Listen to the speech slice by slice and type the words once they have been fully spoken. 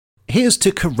Here's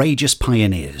to courageous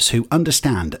pioneers who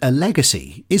understand a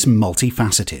legacy is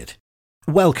multifaceted.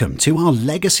 Welcome to our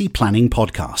Legacy Planning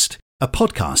Podcast, a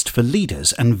podcast for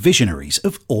leaders and visionaries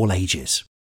of all ages.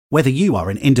 Whether you are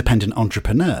an independent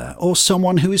entrepreneur or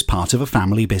someone who is part of a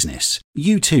family business,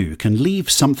 you too can leave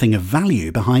something of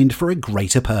value behind for a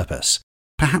greater purpose.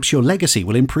 Perhaps your legacy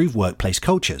will improve workplace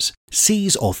cultures,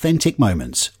 seize authentic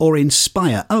moments, or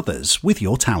inspire others with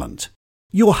your talent.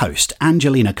 Your host,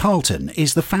 Angelina Carlton,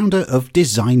 is the founder of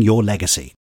Design Your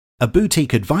Legacy, a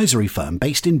boutique advisory firm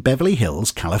based in Beverly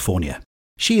Hills, California.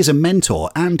 She is a mentor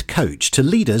and coach to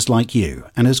leaders like you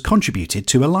and has contributed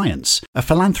to Alliance, a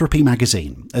philanthropy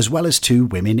magazine, as well as to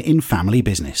Women in Family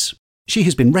Business. She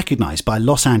has been recognized by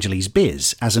Los Angeles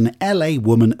Biz as an LA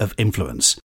Woman of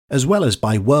Influence, as well as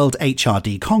by World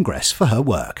HRD Congress for her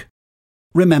work.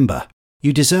 Remember,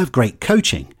 you deserve great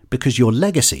coaching because your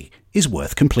legacy is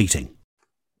worth completing.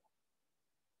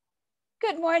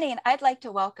 Good morning. I'd like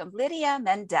to welcome Lydia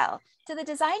Mandell to the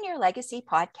Design Your Legacy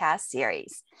podcast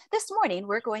series. This morning,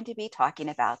 we're going to be talking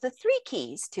about the 3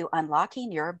 keys to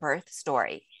unlocking your birth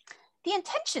story. The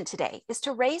intention today is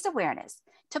to raise awareness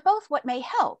to both what may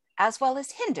help as well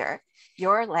as hinder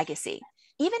your legacy,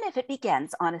 even if it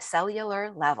begins on a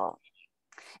cellular level,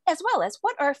 as well as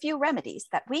what are a few remedies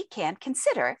that we can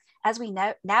consider as we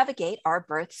navigate our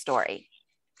birth story.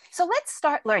 So let's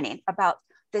start learning about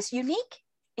this unique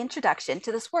introduction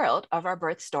to this world of our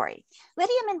birth story.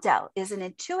 Lydia Mandell is an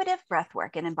intuitive breathwork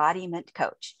and embodiment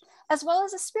coach, as well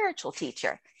as a spiritual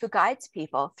teacher who guides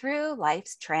people through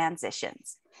life's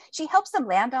transitions. She helps them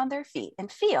land on their feet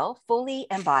and feel fully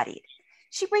embodied.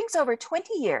 She brings over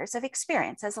 20 years of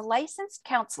experience as a licensed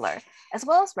counselor, as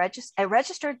well as a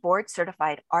registered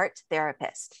board-certified art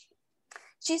therapist.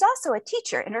 She's also a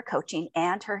teacher in her coaching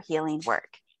and her healing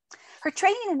work. Her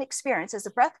training and experience as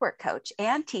a breathwork coach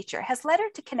and teacher has led her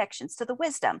to connections to the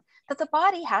wisdom that the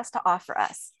body has to offer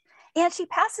us. And she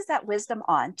passes that wisdom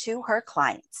on to her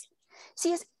clients.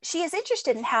 She is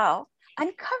interested in how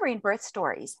uncovering birth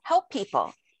stories help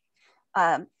people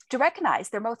to recognize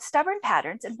their most stubborn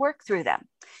patterns and work through them.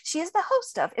 She is the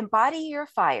host of Embody Your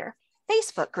Fire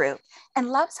Facebook group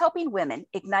and loves helping women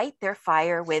ignite their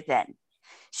fire within.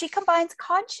 She combines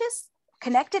conscious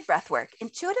connected breathwork,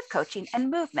 intuitive coaching, and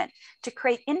movement to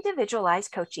create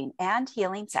individualized coaching and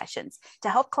healing sessions to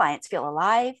help clients feel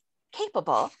alive,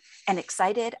 capable, and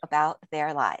excited about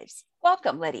their lives.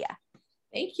 Welcome, Lydia.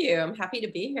 Thank you. I'm happy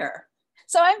to be here.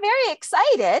 So I'm very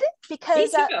excited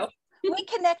because Me we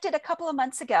connected a couple of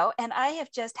months ago, and I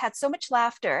have just had so much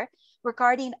laughter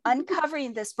regarding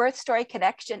uncovering this birth story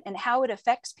connection and how it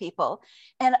affects people.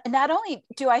 And not only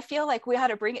do I feel like we ought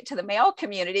to bring it to the male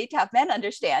community to have men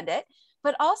understand it,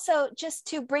 but also just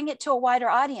to bring it to a wider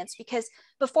audience, because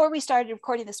before we started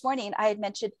recording this morning, I had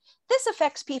mentioned this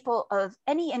affects people of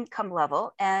any income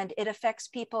level, and it affects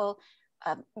people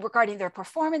regarding their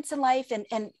performance in life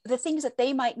and the things that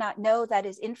they might not know that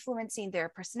is influencing their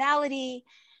personality,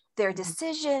 their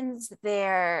decisions,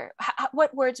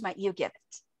 what words might you give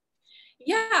it?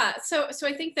 Yeah, so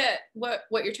I think that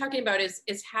what you're talking about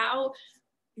is how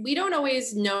we don't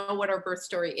always know what our birth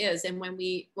story is, and when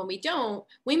we don't,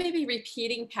 we may be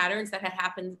repeating patterns that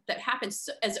happened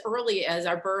as early as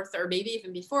our birth, or maybe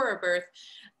even before our birth,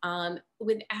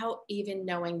 without even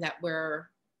knowing that we're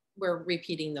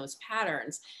repeating those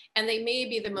patterns. And they may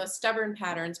be the most stubborn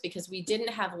patterns because we didn't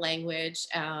have language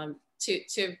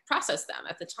to process them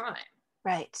at the time.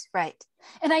 Right.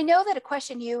 And I know that a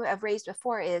question you have raised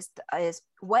before is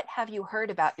what have you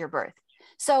heard about your birth?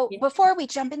 So before we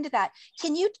jump into that,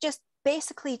 can you just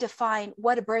basically define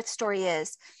what a birth story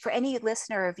is for any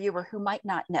listener or viewer who might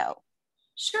not know?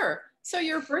 Sure. So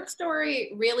your birth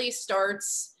story really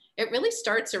starts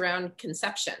around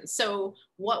conception. So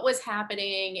what was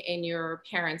happening in your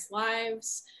parents'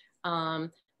 lives?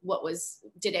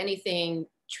 Did anything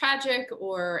tragic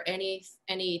or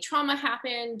any trauma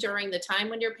happen during the time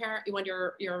when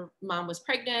your mom was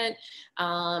pregnant?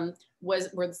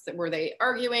 Were they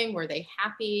arguing? Were they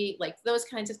happy? Like those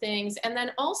kinds of things. And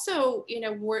then also,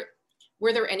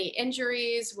 were there any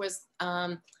injuries? Was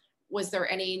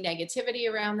there any negativity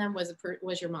around them?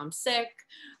 Was your mom sick?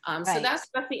 Right. So that's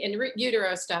the in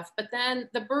utero stuff. But then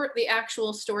the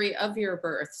actual story of your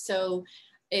birth. So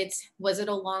was it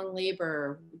a long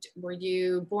labor? Were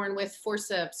you born with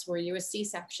forceps? Were you a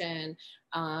C-section?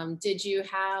 Did you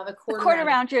have a cord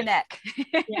around your neck?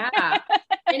 Yeah,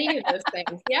 any of those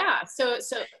things. Yeah. So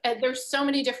there's so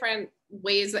many different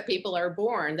ways that people are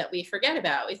born that we forget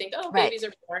about. We think, oh, babies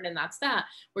are born and that's that.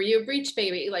 Were you a breech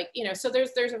baby? So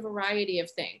there's a variety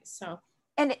of things. So.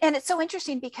 And it's so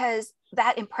interesting because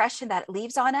that impression that it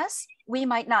leaves on us, we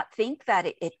might not think that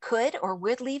it could or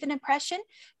would leave an impression.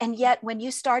 And yet when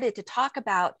you started to talk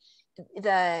about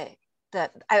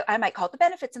I might call it the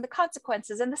benefits and the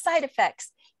consequences and the side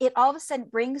effects, it all of a sudden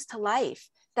brings to life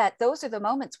that those are the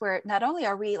moments where not only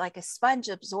are we like a sponge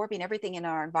absorbing everything in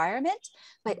our environment,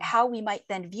 but how we might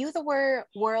then view the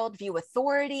world, view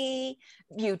authority,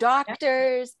 view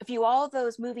doctors, view all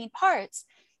those moving parts.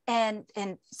 And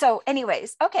so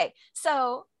anyways, okay.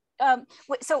 So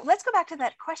so let's go back to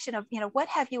that question of, what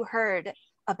have you heard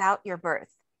about your birth?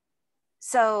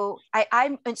 So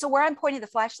and so where I'm pointing the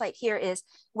flashlight here is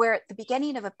where the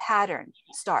beginning of a pattern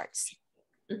starts.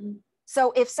 Mm-hmm.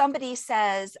 So if somebody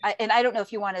says, and I don't know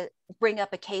if you want to bring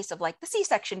up a case of like the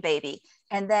C-section baby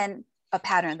and then a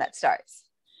pattern that starts.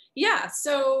 Yeah.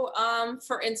 So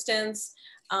for instance,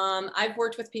 I've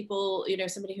worked with people,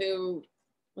 somebody who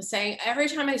was saying, every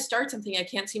time I start something, I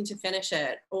can't seem to finish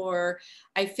it. Or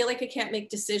I feel like I can't make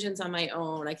decisions on my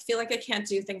own. I feel like I can't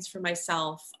do things for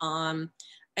myself. I'm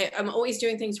always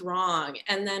doing things wrong.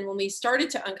 And then when we started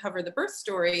to uncover the birth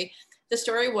story, the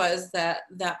story was that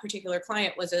that particular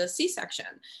client was a C-section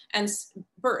and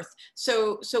birth.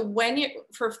 So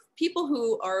for people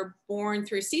who are born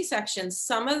through C-sections,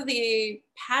 some of the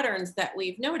patterns that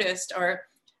we've noticed are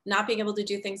not being able to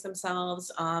do things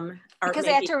themselves. Because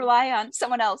they had to rely on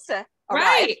someone else to arrive.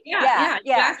 Right, yeah,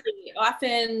 exactly.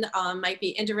 Often might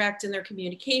be indirect in their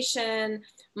communication,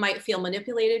 might feel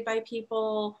manipulated by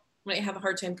people, might have a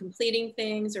hard time completing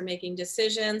things or making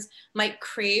decisions, might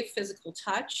crave physical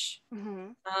touch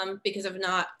because of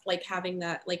not like having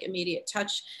that like immediate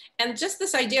touch. And just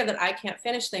this idea that I can't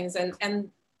finish things and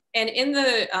in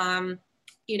the,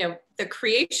 the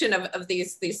creation of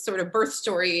these sort of birth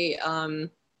story,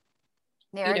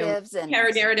 narratives and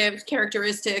narratives,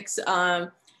 characteristics,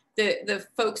 the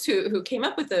folks who came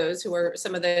up with those, who are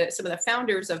some of the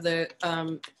founders of the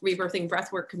rebirthing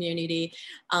breathwork community,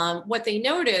 what they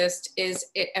noticed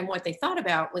and what they thought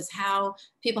about was how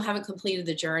people haven't completed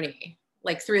the journey,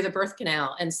 like through the birth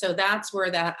canal. And so that's where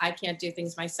that I can't do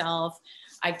things myself,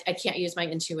 I can't use my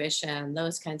intuition,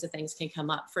 those kinds of things can come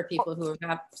up for people who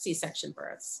have C-section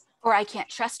births. Or I can't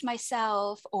trust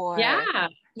myself, or I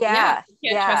can't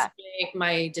trust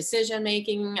my decision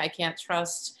making. I can't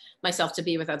trust myself to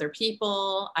be with other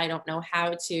people. I don't know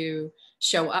how to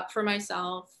show up for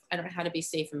myself. I don't know how to be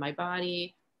safe in my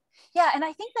body. Yeah, and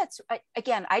I think that's,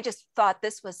 again, I just thought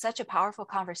this was such a powerful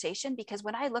conversation, because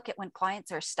when I look at when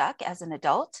clients are stuck as an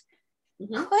adult,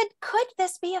 could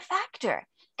this be a factor?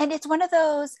 And it's one of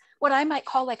those, what I might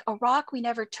call like a rock we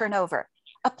never turn over,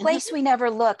 a place we never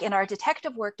look in our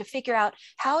detective work to figure out,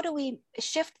 how do we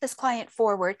shift this client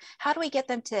forward? How do we get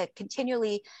them to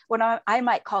continually, what I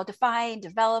might call define,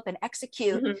 develop, and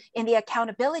execute in the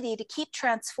accountability to keep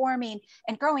transforming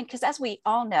and growing? Because as we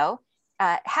all know,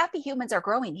 happy humans are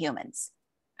growing humans.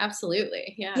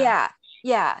 Absolutely. Yeah.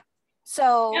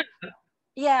 So,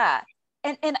 yeah.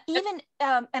 And even,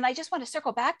 and I just want to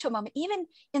circle back to a moment, even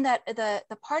in that,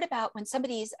 the part about when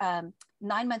somebody's 9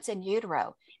 months in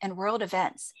utero and world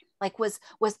events, like was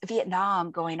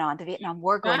Vietnam going on, the Vietnam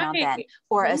War going on then,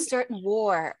 or a certain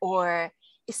war, or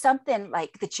something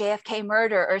like the JFK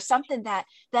murder, or something that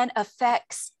then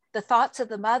affects the thoughts of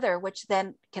the mother, which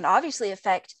then can obviously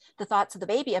affect the thoughts of the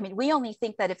baby. I mean, we only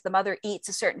think that if the mother eats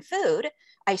a certain food,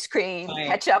 ice cream,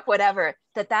 ketchup, whatever,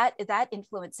 that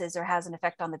influences or has an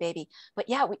effect on the baby. But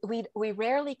yeah, we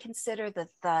rarely consider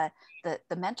the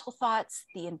mental thoughts,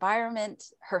 the environment,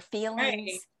 her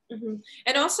feelings.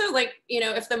 And also, like,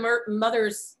 if the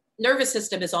mother's nervous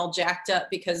system is all jacked up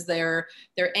because they're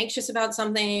anxious about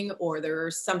something, or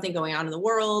there's something going on in the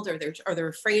world, or they're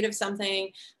afraid of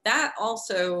something, that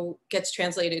also gets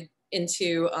translated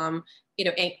into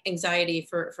anxiety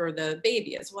for the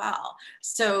baby as well.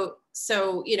 So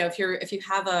if you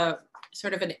have a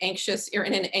sort of you're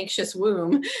in an anxious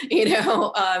womb,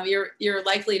 you're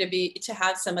likely to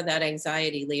have some of that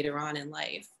anxiety later on in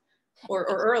life, or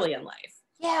early in life.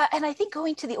 Yeah, and I think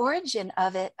going to the origin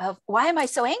of it, of why am I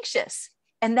so anxious?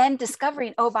 And then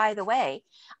discovering, oh, by the way,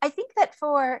 I think that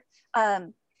for, I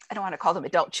don't want to call them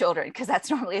adult children because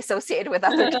that's normally associated with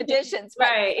other conditions. But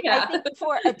I think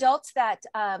for adults that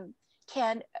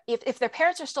can, if their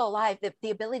parents are still alive, the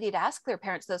ability to ask their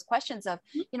parents those questions of,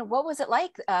 what was it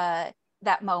like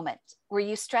that moment? Were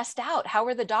you stressed out? How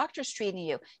were the doctors treating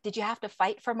you? Did you have to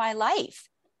fight for my life?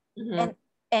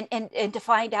 And to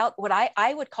find out what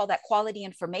I would call that quality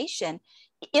information,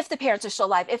 if the parents are still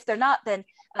alive. If they're not, then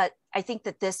I think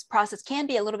that this process can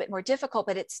be a little bit more difficult,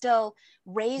 but it still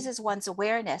raises one's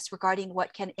awareness regarding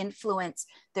what can influence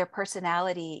their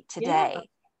personality today.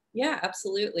 Yeah,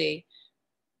 absolutely.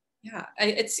 Yeah,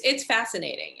 it's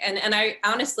fascinating. And I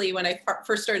honestly, when I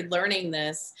first started learning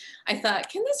this, I thought,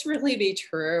 can this really be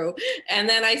true? And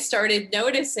then I started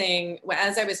noticing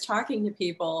as I was talking to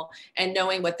people and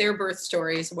knowing what their birth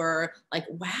stories were, like,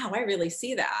 wow, I really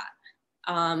see that.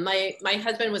 My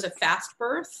husband was a fast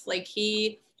birth. Like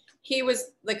he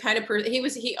was the kind of person,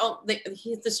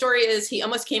 the story is he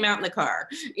almost came out in the car,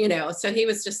 so he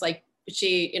was just like,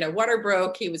 water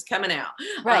broke, he was coming out.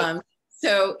 Right.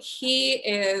 So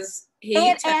and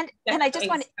I just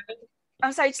want to,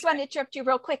 I'm sorry, I just want to interrupt you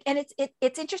real quick. And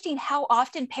it's interesting how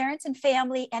often parents and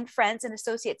family and friends and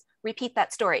associates repeat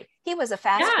that story. He was a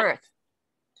fast birth.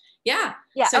 Yeah.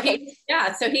 Yeah. So okay.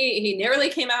 He nearly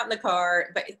came out in the car,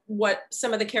 but what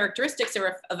some of the characteristics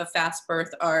of a fast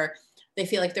birth are, they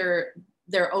feel like they're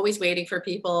always waiting for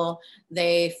people.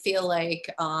 They feel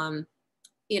like,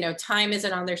 time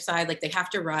isn't on their side. Like they have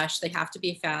to rush, they have to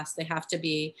be fast, they have to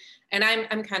be, and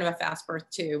I'm kind of a fast birth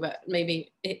too, but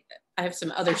maybe I have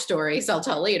some other stories I'll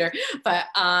tell later. But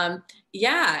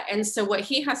yeah. And so what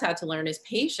he has had to learn is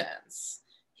patience.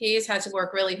 He's had to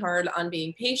work really hard on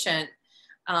being patient,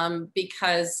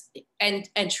 because and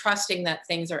trusting that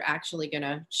things are actually going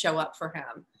to show up for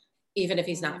him, even if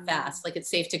he's not fast. Like it's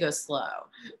safe to go slow.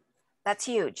 That's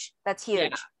huge. That's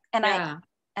huge. Yeah. And yeah.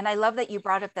 I love that you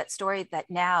brought up that story, that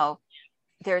now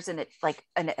there's an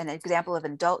example of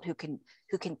an adult who can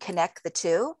connect the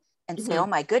two and say, oh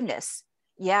my goodness,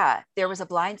 yeah, there was a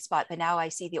blind spot, but now I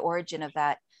see the origin of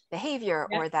that behavior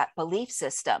or that belief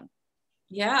system.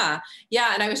 Yeah.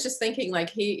 Yeah. And I was just thinking,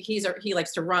 like, he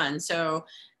likes to run. So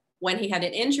when he had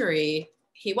an injury,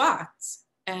 he walked,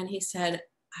 and he said,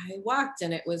 I walked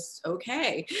and it was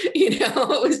okay. It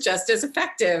was just as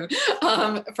effective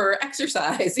for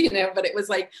exercise, but it was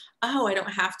like, oh, I don't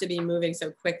have to be moving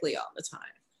so quickly all the time.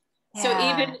 Yeah. So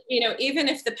even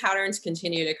if the patterns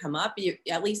continue to come up, you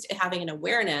at least having an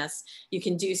awareness, you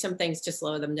can do some things to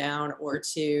slow them down or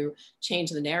to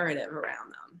change the narrative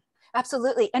around them.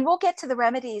 Absolutely. And we'll get to the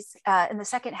remedies in the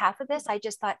second half of this. I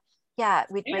just thought,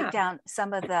 we'd break down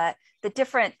some of the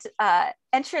different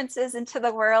entrances into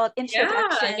the world,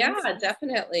 introductions. Yeah,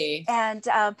 definitely. And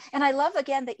I love,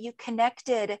 again, that you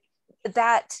connected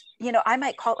that, I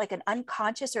might call it like an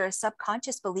unconscious or a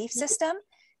subconscious belief system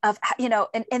of,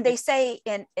 and they say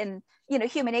in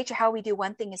human nature, how we do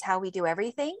one thing is how we do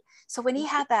everything. So when he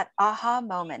had that aha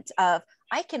moment of,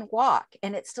 I can walk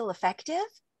and it's still effective,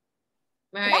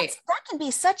 right? That can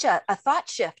be such a thought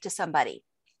shift to somebody.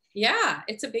 Yeah,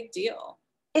 it's a big deal.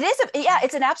 It is.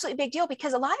 It's an absolutely big deal,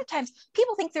 because a lot of times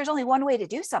people think there's only one way to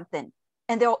do something,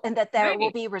 and that there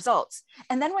will be results.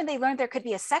 And then when they learn there could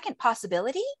be a second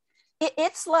possibility,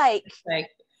 it's like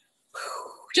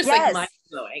just like mind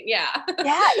blowing. Yeah.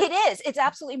 Yeah, it is. It's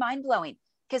absolutely mind blowing,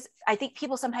 because I think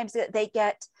people sometimes they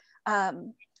get, I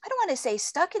don't want to say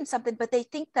stuck in something, but they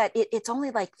think that it's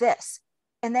only like this.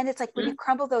 And then it's like when you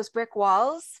crumble those brick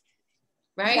walls.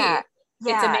 Right. Yeah.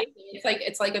 It's amazing.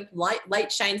 It's like a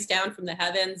light shines down from the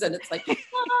heavens, and it's like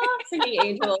singing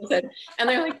angels, and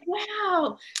they're like,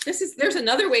 wow, there's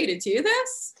another way to do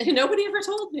this, and nobody ever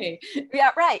told me.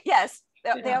 Yeah, right. Yes.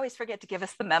 They always forget to give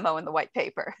us the memo in the white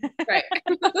paper. Right.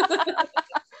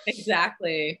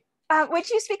 Exactly. Would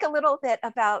you speak a little bit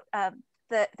about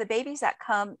the babies that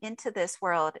come into this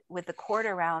world with the cord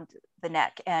around the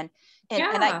neck? And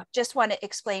I just want to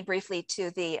explain briefly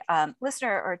to the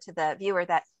listener or to the viewer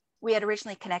that we had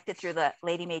originally connected through the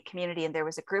Lady Maid community, and there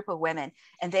was a group of women,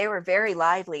 and they were very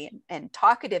lively and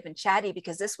talkative and chatty,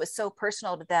 because this was so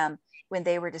personal to them when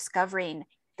they were discovering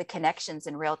the connections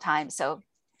in real time. So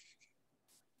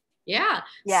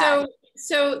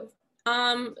So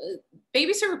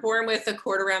babies who are born with a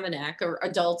cord around the neck, or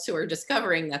adults who are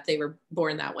discovering that they were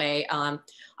born that way,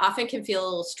 often can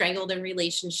feel strangled in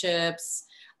relationships.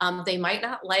 They might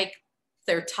not like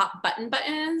their top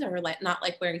buttons, or not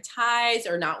like wearing ties,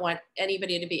 or not want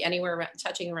anybody to be anywhere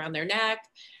touching around their neck.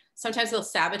 Sometimes they'll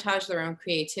sabotage their own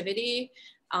creativity,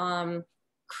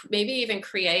 maybe even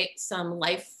create some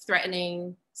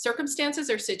life-threatening circumstances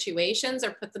or situations,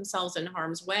 or put themselves in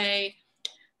harm's way.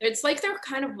 It's like they're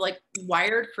kind of like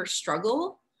wired for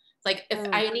struggle. Like, if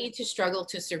I need to struggle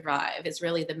to survive, is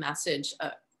really the message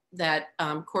that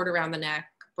cord around the neck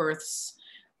births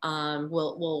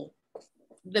will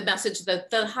the message,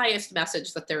 the highest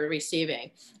message that they're receiving.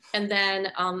 And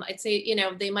then I'd say,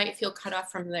 they might feel cut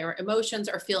off from their emotions,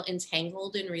 or feel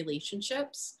entangled in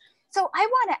relationships. So I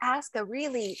want to ask a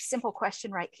really simple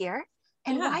question right here.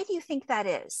 And why do you think that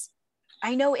is?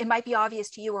 I know it might be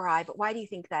obvious to you or I, but why do you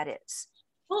think that is?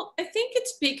 Well, I think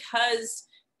it's because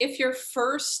if your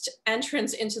first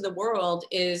entrance into the world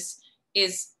is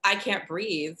is I can't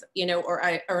breathe,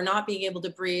 or not being able to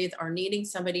breathe, or needing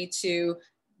somebody to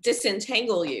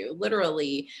disentangle you,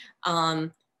 literally,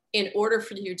 in order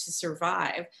for you to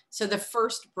survive. So the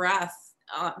first breath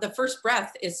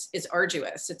is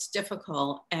arduous. It's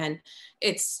difficult, and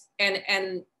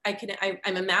I'm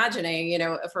imagining,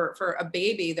 for a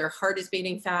baby, their heart is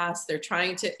beating fast. They're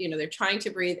trying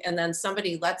to breathe, and then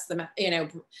somebody lets them,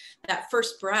 that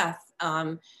first breath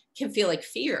can feel like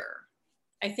fear.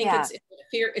 I think it's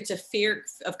fear. It's a fear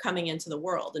of coming into the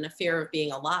world and a fear of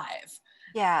being alive.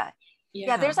 Yeah.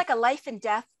 There's like a life and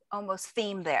death almost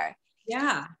theme there.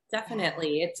 Yeah,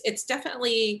 definitely. It's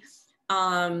definitely,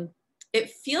 it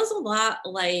feels a lot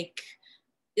like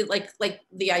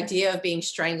the idea of being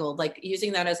strangled, like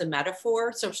using that as a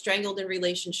metaphor. So strangled in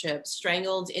relationships,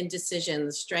 strangled in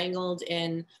decisions, strangled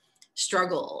in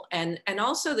struggle. And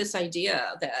also this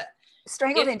idea that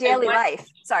strangled in daily life.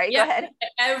 Sorry, go ahead.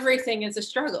 Everything is a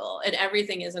struggle and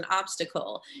everything is an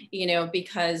obstacle,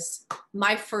 because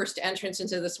my first entrance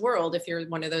into this world, if you're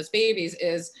one of those babies,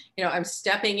 is, I'm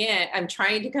stepping in, I'm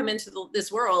trying to come into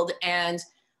this world, and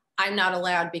I'm not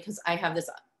allowed because I have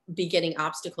this beginning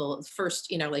obstacle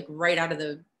first, like right out of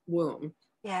the womb.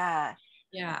 Yeah.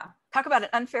 Yeah. Talk about an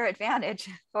unfair advantage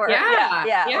or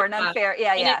or an unfair.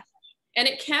 And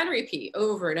it can repeat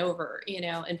over and over,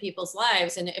 in people's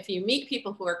lives. And if you meet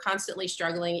people who are constantly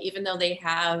struggling, even though they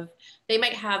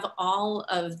might have all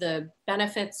of the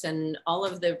benefits and all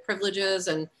of the privileges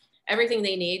and everything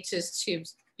they need to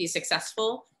be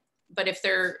successful, but if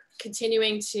they're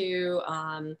continuing to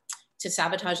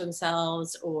sabotage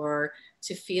themselves or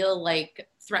to feel like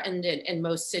threatened in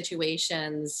most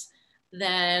situations,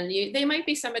 then they might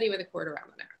be somebody with a cord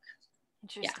around the neck.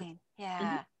 Interesting.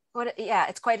 Yeah.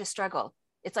 It's quite a struggle.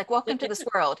 It's like, welcome to this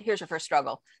world. Here's your first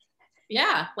struggle.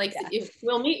 Yeah,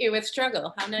 we'll meet you with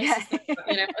struggle. How nice is that?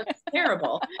 It's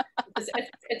terrible.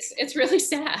 It's really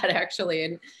sad, actually.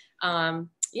 And I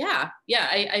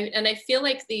feel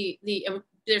like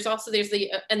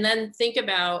and then think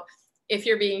about if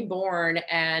you're being born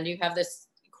and you have this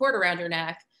cord around your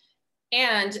neck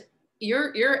and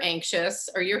you're anxious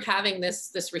or you're having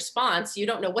this response, you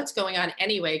don't know what's going on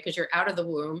anyway because you're out of the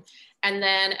womb. And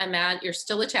then you're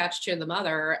still attached to the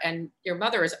mother, and your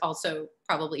mother is also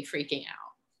probably freaking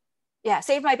out. Yeah,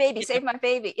 save my baby, save my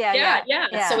baby. Yeah.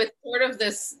 So it's sort of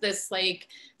this like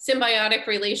symbiotic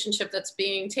relationship that's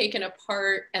being taken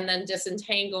apart and then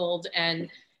disentangled, and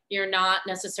you're not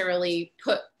necessarily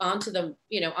put onto the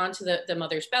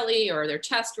mother's belly or their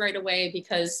chest right away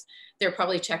because they're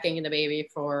probably checking in the baby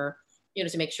for,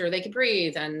 to make sure they can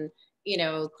breathe and,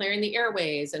 clearing the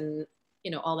airways and,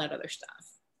 all that other stuff.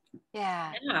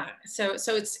 Yeah. So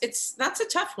that's a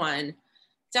tough one,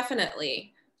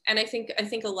 definitely. And I think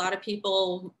a lot of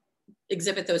people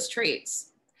exhibit those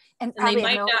traits, and they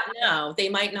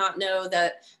might not know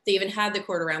that they even had the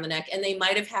cord around the neck, and they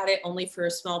might have had it only for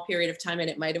a small period of time, and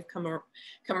it might have come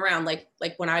around. Like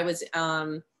when I was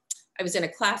in a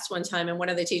class one time, and one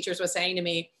of the teachers was saying to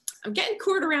me, "I'm getting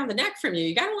cord around the neck from you.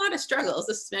 You got a lot of struggles."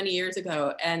 This is many years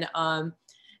ago, and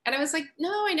I was like,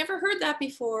 "No, I never heard that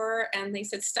before." And they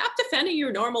said, "Stop defending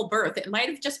your normal birth. It might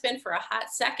have just been for a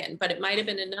hot second, but it might have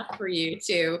been enough for you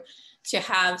to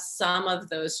have some of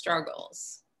those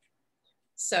struggles."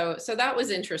 So that was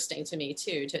interesting to me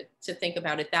too, to think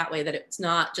about it that way, that it's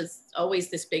not just always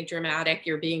this big dramatic,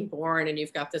 you're being born and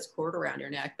you've got this cord around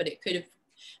your neck, but it could have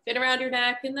been around your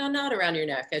neck and then not around your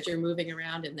neck as you're moving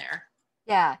around in there.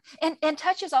 Yeah. And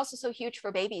touch is also so huge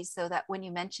for babies, so that when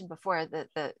you mentioned before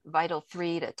the vital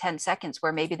 3 to 10 seconds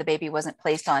where maybe the baby wasn't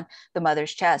placed on the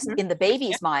mother's chest, in the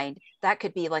baby's mind, that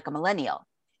could be like a millennia.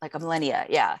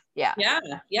 Yeah,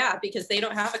 because they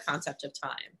don't have a concept of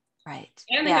time. Right.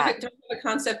 And they don't have a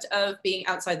concept of being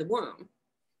outside the womb.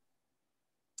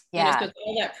 Yeah. So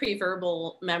all that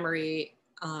pre-verbal memory.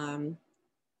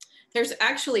 There's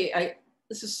actually,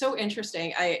 this is so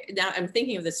interesting. Now I'm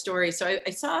thinking of this story. So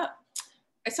I saw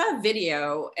a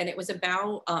video, and it was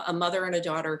about a mother and a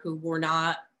daughter who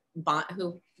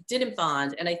didn't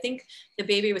bond. And I think the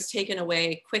baby was taken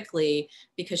away quickly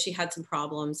because she had some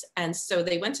problems. And so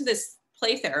they went to this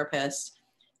play therapist,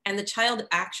 and the child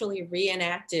actually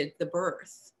reenacted the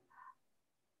birth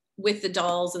with the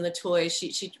dolls and the toys.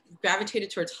 She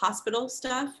gravitated towards hospital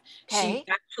stuff. Okay.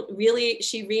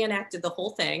 She reenacted the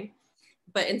whole thing,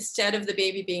 but instead of the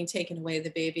baby being taken away, the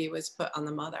baby was put on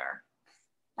the mother.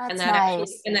 That's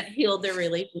nice. And that healed their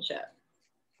relationship.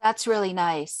 That's really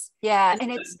nice. Yeah.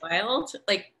 And it's wild,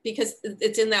 like, because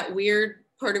it's in that weird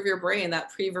part of your brain,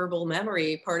 that pre-verbal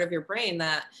memory part of your brain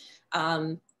that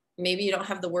maybe you don't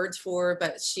have the words for,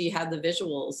 but she had the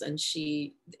visuals, and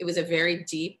it was a very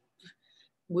deep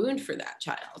wound for that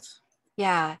child.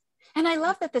 Yeah. And I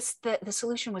love that the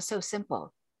solution was so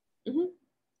simple. Mm-hmm.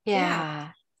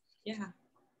 Yeah. Yeah.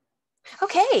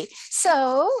 Okay.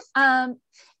 So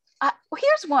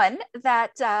here's one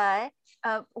that,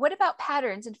 what about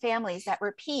patterns in families that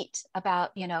repeat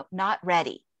about, not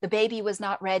ready? The baby was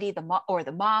not ready, the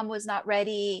mom was not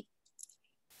ready.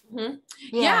 Mm-hmm.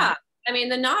 Yeah. I mean,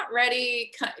 the not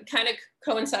ready kind of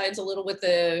coincides a little with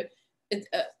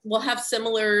we'll have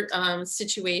similar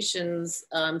situations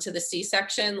to the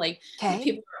C-section. Like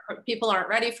Okay. people aren't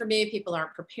ready for me. People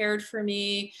aren't prepared for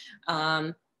me.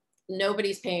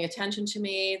 Nobody's paying attention to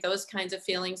me. Those kinds of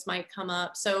feelings might come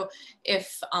up. So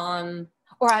if,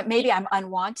 or maybe I'm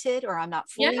unwanted, or I'm not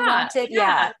fully wanted.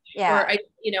 Yeah. Or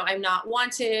I'm not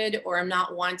wanted, or I'm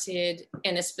not wanted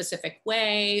in a specific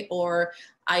way, or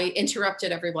I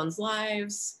interrupted everyone's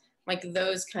lives, like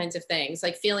those kinds of things,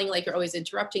 like feeling like you're always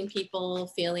interrupting people,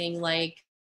 feeling like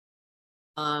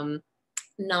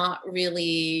not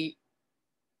really,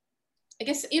 I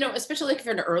guess, especially like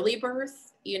for an early birth,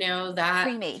 that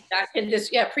Preemie. that can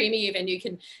just, preemie, even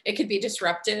it could be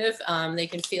disruptive. They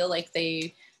can feel like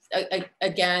they,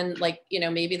 again, like,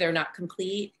 maybe they're not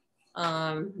complete.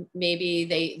 Maybe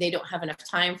they don't have enough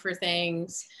time for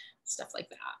things, stuff like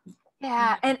that.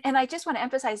 Yeah. And I just want to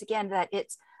emphasize again that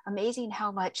it's amazing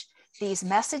how much these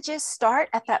messages start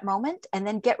at that moment and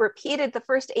then get repeated the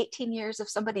first 18 years of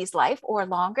somebody's life or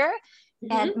longer.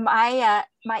 And my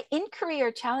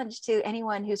in-career challenge to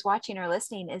anyone who's watching or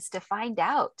listening is to find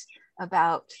out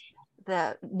about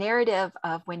the narrative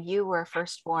of when you were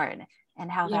first born and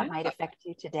how that might affect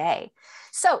you today.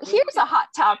 So here's a hot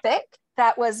topic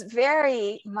that was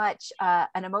very much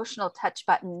an emotional touch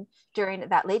button during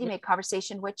that Lady Maid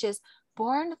conversation, which is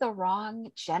born the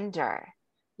wrong gender.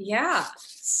 Yeah.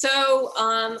 So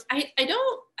I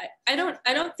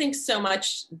don't think so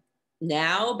much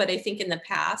now, but I think in the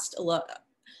past a lot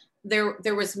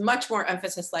there was much more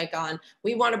emphasis, like, on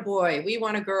we want a boy, we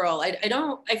want a girl.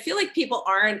 I feel like people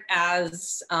aren't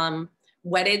as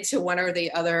wedded to one or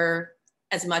the other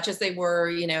as much as they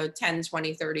were 10,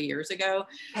 20, 30 years ago.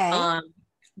 Okay.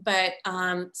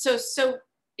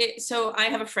 So I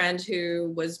have a friend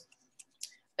who was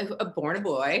born a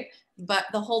boy, but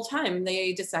the whole time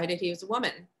they decided he was a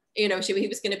woman. He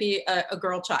was going to be a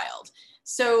girl child.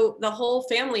 So the whole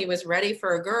family was ready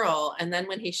for a girl. And then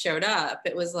when he showed up,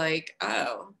 it was like,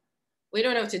 oh, we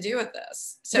don't know what to do with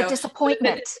this. So the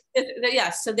disappointment.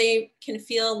 So they can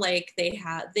feel like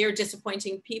they're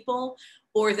disappointing people,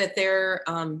 or that they're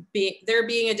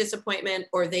being a disappointment,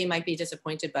 or they might be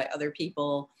disappointed by other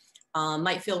people,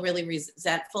 might feel really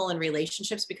resentful in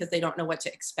relationships because they don't know what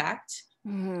to expect.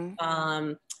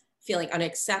 Mm-hmm. Feeling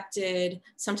unaccepted.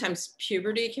 Sometimes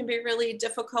puberty can be really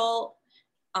difficult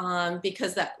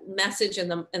because that message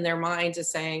in their minds is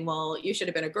saying, well, you should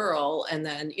have been a girl, and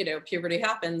then puberty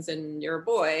happens and you're a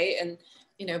boy, and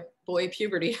boy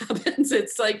puberty happens.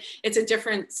 It's like it's a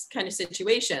different kind of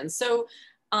situation. So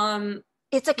I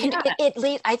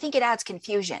think it adds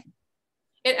confusion.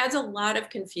 It adds a lot of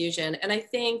confusion, and I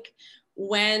think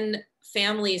when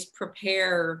families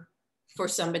prepare for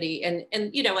somebody, and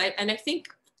I think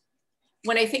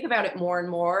when I think about it more and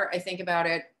more, I think about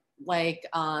it like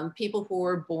people who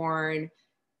were born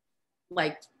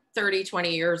like 30,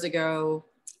 20 years ago,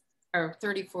 or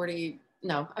 30, 40.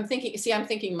 No, I'm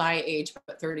thinking my age,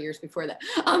 but 30 years before that,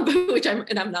 I'm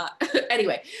not.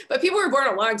 Anyway, but people were born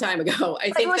a long time ago.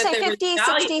 I think that there 50s, was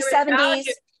value, 60s, 70s.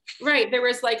 Right. There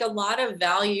was like a lot of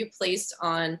value placed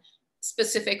on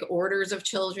specific orders of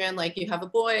children. Like you have a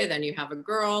boy, then you have a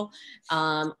girl,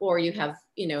 or you have,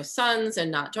 sons and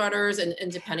not daughters.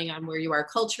 And depending on where you are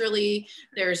culturally,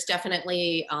 there's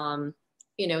definitely,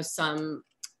 some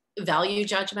value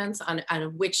judgments on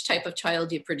which type of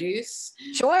child you produce.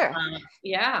 Sure.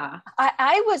 Yeah.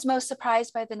 I was most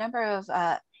surprised by the number of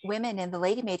women in the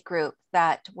Lady Maid group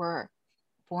that were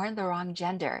born the wrong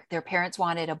gender. Their parents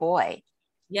wanted a boy.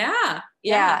 Yeah.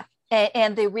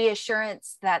 And the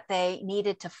reassurance that they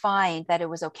needed to find that it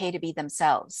was okay to be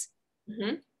themselves.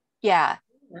 Mm-hmm. Yeah.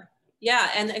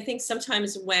 And I think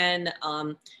sometimes when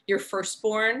you're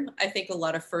firstborn, I think a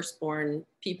lot of firstborn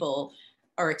people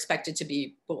are expected to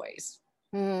be boys.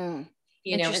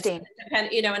 Interesting.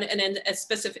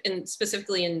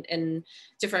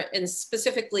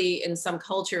 Specifically in some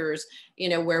cultures,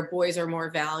 where boys are more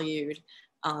valued,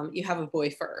 you have a boy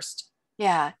first.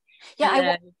 Yeah.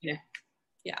 Yeah.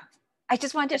 I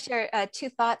just wanted to share two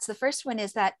thoughts. The first one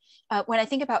is that when I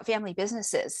think about family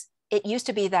businesses, it used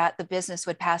to be that the business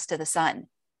would pass to the son.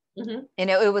 Mm-hmm.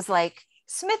 It was like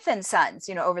Smith and Sons,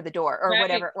 over the door or Right.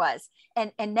 whatever it was.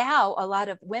 And now a lot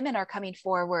of women are coming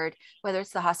forward, whether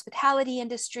it's the hospitality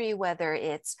industry, whether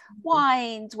it's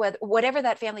wines, whatever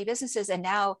that family business is. And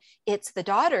now it's the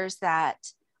daughters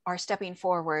that are stepping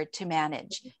forward to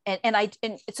manage. And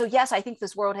so, yes, I think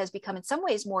this world has become in some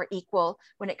ways more equal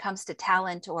when it comes to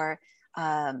talent or,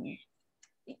 who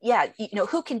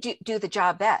can do the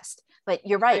job best. But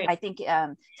you're right. I think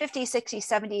 50s, 60s,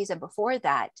 70s, and before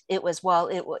that, it was,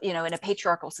 in a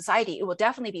patriarchal society, it will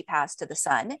definitely be passed to the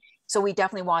son. So we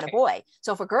definitely want a boy.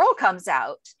 So if a girl comes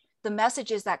out, the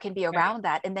messages that can be around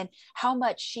that, and then how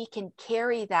much she can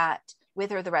carry that with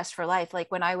her the rest of her life.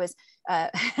 Like when I was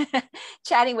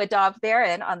chatting with Dov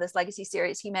Barron on this legacy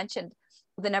series, he mentioned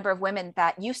the number of women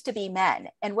that used to be men.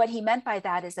 And what he meant by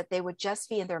that is that they would just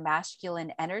be in their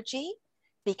masculine energy,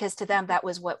 because to them that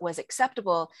was what was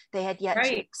acceptable. They had yet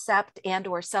to accept and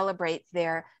or celebrate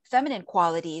their feminine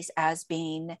qualities as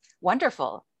being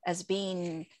wonderful, as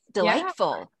being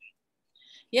delightful.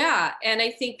 Yeah. And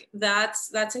I think that's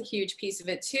a huge piece of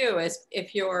it too, is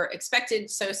if you're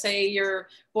expected, so say you're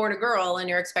born a girl and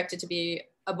you're expected to be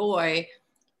a boy,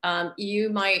 you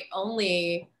might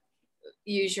only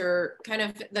use your kind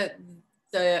of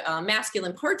the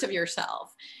masculine parts of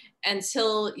yourself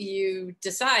until you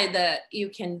decide that you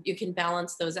can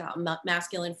balance those out,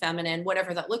 masculine, feminine,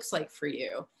 whatever that looks like for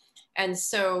you. And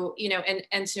so,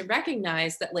 and to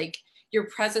recognize that like your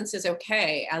presence is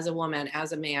okay as a woman,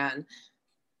 as a man.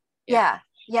 Yeah.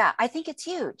 I think it's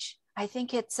huge. I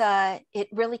think it's it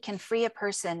really can free a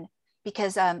person,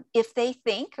 because if they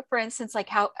think, for instance, like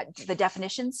how the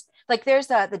definitions, like there's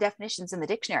the definitions in the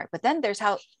dictionary, but then there's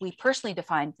how we personally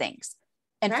define things.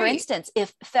 And for instance,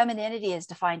 if femininity is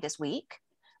defined as weak,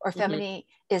 or femininity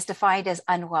is defined as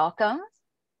unwelcome,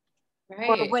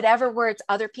 or whatever words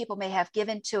other people may have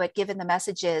given to it, given the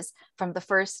messages from the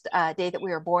first day that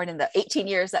we were born and the 18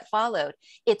 years that followed,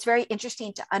 it's very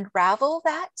interesting to unravel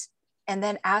that and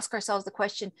then ask ourselves the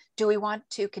question, do we want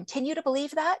to continue to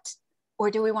believe that? Or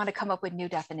do we want to come up with new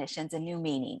definitions and new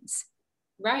meanings?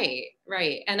 Right.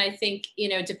 And I think,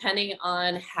 depending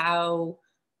on how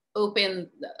open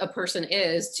a person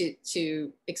is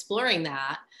to exploring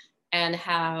that, and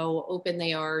how open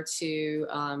they are to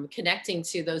connecting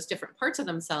to those different parts of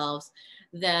themselves,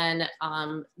 then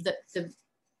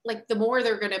the more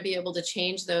they're going to be able to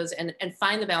change those and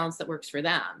find the balance that works for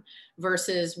them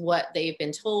versus what they've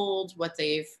been told, what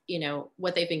they've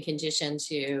been conditioned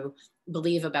to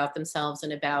believe about themselves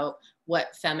and about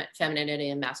what femininity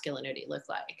and masculinity look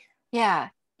like. Yeah.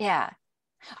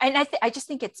 And I just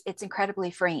think it's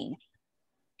incredibly freeing,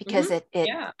 because it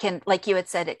can, like you had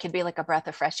said, it can be like a breath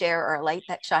of fresh air or a light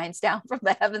that shines down from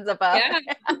the heavens above.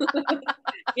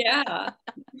 Yeah.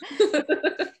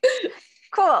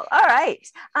 Cool. All right.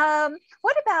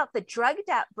 What about the drugged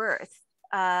at birth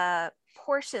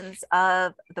portions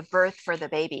of the birth for the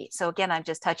baby? So again, I'm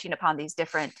just touching upon these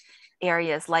different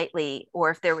areas lightly,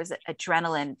 or if there was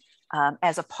adrenaline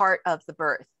as a part of the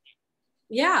birth.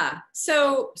 Yeah.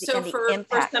 So for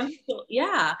impact. some people,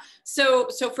 So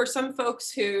for some folks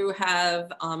who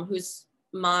have, whose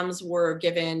moms were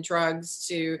given drugs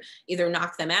to either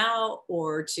knock them out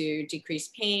or to decrease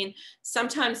pain,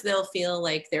 sometimes they'll feel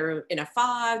like they're in a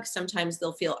fog. Sometimes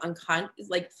they'll feel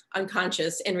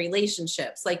unconscious in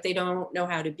relationships, like they don't know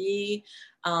how to be.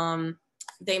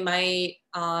 They might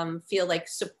feel like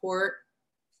support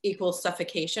equals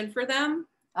suffocation for them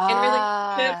in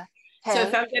relationships. Okay. So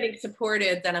if I'm getting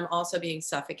supported, then I'm also being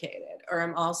suffocated, or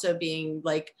I'm also being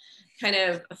like kind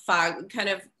of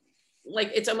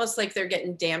like it's almost like they're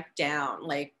getting damped down,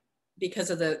 like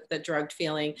because of the drugged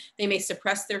feeling. They may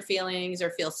suppress their feelings or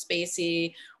feel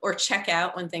spacey or check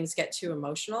out when things get too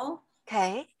emotional.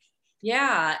 Okay.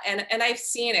 Yeah. And I've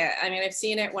seen it. I mean, I've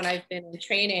seen it when I've been in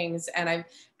trainings, and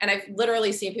I've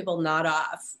literally seen people nod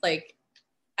off, like,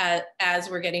 as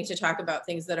we're getting to talk about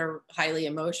things that are highly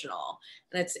emotional,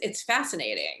 and it's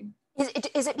fascinating.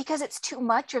 Is it because it's too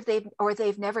much, or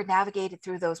they've never navigated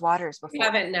through those waters before? We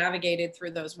haven't navigated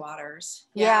through those waters.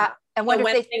 Yeah. And so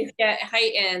when things get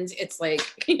heightened, it's like,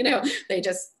 they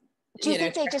just. Do you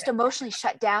think they just emotionally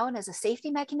shut down as a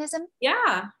safety mechanism?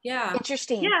 Yeah.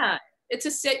 Interesting. Yeah. It's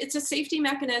a safety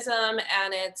mechanism,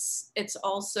 and it's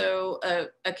also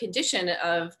a condition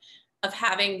of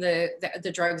having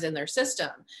the drugs in their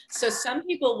system. So some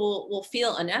people will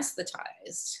feel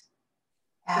anesthetized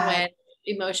when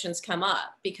emotions come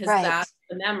up, because that's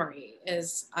the memory,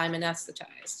 is I'm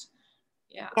anesthetized.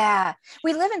 Yeah.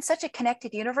 We live in such a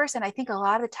connected universe, and I think a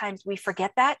lot of times we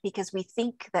forget that because we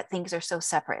think that things are so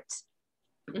separate.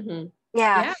 Mm-hmm.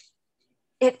 Yeah.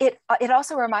 it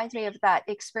also reminds me of that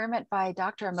experiment by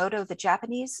Dr. Emoto, the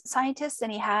Japanese scientist,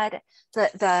 and he had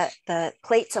the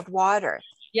plates of water.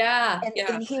 Yeah.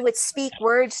 And he would speak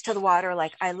words to the water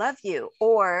like, I love you,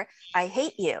 or I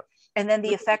hate you. And then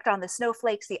the effect on the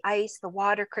snowflakes, the ice, the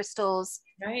water crystals.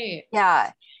 Right.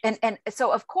 Yeah. And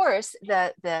so of course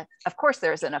of course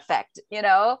there's an effect,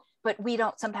 but we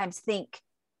don't sometimes think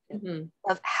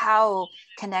of how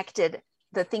connected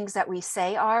the things that we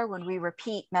say are when we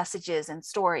repeat messages and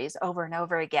stories over and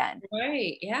over again.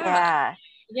 Right. Yeah. Yeah.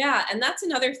 Yeah. And that's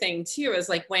another thing too, is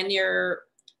like when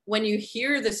you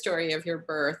hear the story of your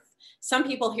birth, some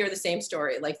people hear the same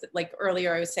story. Like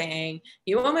earlier I was saying,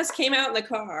 you almost came out in the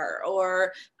car,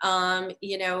 or, I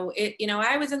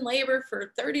was in labor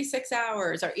for 36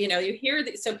 hours, or,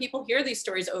 so people hear these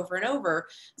stories over and over.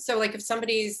 So like if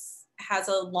somebody's has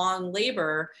a long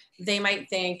labor, they might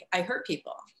think I hurt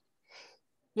people.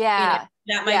 Yeah.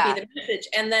 That might be the message.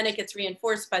 And then it gets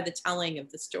reinforced by the telling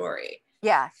of the story.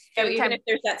 Yeah. So even if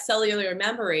there's that cellular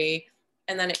memory,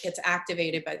 and then it gets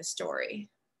activated by the story.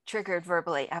 Triggered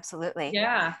verbally. Absolutely.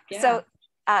 Yeah. So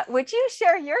would you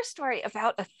share your story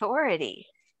about authority?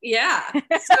 Yeah.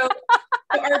 So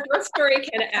our birth stories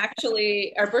can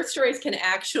actually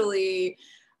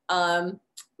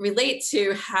relate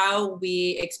to how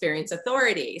we experience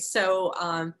authority. So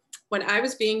when I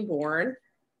was being born,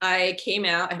 I came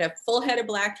out, I had a full head of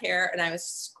black hair, and I was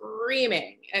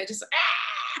screaming. I just,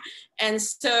 And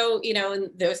so, in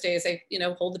those days, I,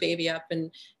 hold the baby up,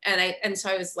 and so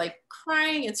I was like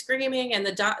crying and screaming, and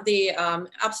the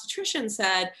obstetrician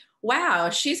said, "Wow,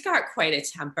 she's got quite a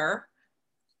temper."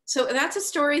 So that's a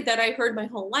story that I heard my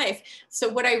whole life. So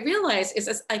what I realized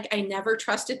is I never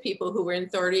trusted people who were in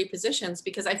authority positions,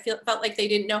 because I felt like they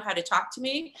didn't know how to talk to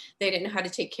me. They didn't know how to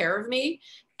take care of me,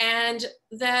 and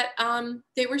that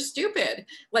they were stupid.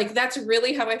 Like, that's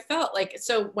really how I felt. Like,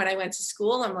 so when I went to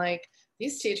school, I'm like,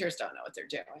 these teachers don't know what they're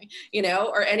doing,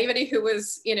 or anybody who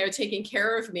was, taking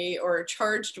care of me or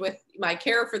charged with my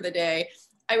care for the day,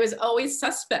 I was always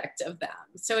suspect of them.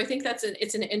 So I think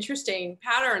it's an interesting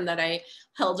pattern that I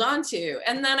held on to.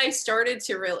 And then I started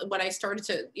to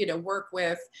work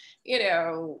with,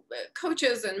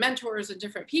 coaches and mentors and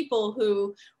different people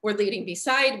who were leading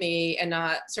beside me and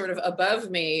not sort of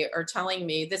above me or telling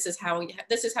me, this is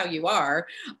how you are.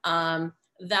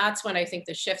 That's when I think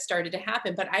the shift started to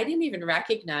happen. But I didn't even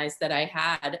recognize that I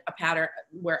had a pattern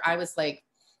where I was like,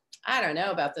 I don't know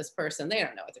about this person. They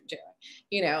don't know what they're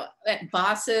doing.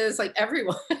 Bosses, like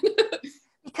everyone.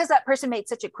 Because that person made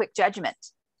such a quick judgment.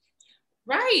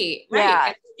 Right.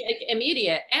 Yeah. Like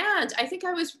immediate. And I think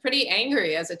I was pretty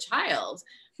angry as a child,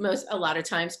 a lot of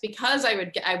times, because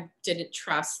I didn't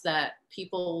trust that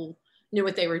people knew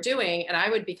what they were doing, and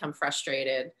I would become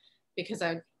frustrated because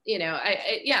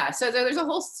so there's a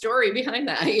whole story behind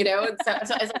that, and so I was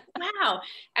like, wow.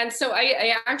 And so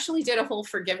I actually did a whole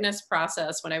forgiveness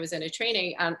process when I was in a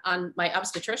training on my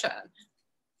obstetrician,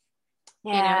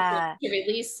 to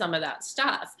release some of that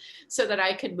stuff so that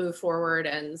I could move forward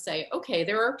and say, okay,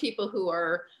 there are people who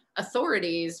are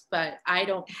authorities, but I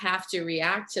don't have to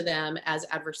react to them as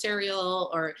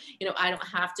adversarial, or, I don't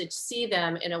have to see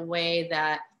them in a way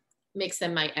that makes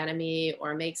them my enemy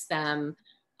or makes them,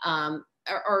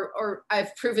 or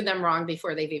I've proven them wrong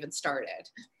before they've even started.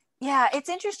 Yeah, it's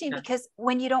interesting because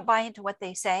when you don't buy into what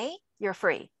they say, you're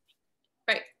free.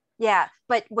 Right. Yeah,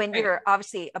 but when you're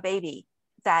obviously a baby,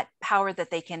 that power that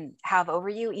they can have over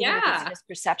you, even if it's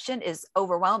misperception, is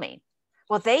overwhelming.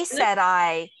 Well, they said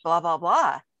blah, blah,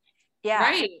 blah. Yeah.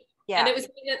 Right. Yeah. And it was,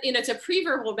 it's a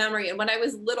pre-verbal memory. And when I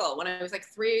was little, when I was like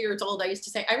 3 years old, I used to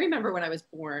say, I remember when I was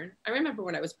born. And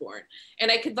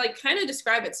I could kind of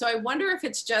describe it. So I wonder if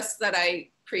it's just that I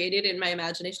created in my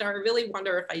imagination, or I really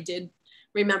wonder if I did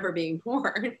remember being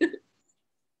born.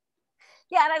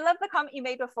 Yeah, and I love the comment you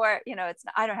made before,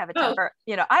 I don't have a temper,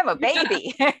 I'm a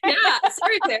baby. Yeah,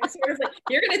 seriously. I'm sort of like,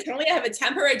 you're going to tell me I have a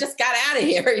temper? I just got out of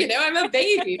here. I'm a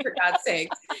baby, for God's sake.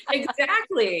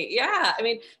 Exactly. Yeah. I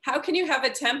mean, how can you have a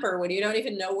temper when you don't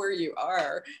even know where you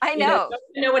are? I know.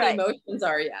 You don't know what emotions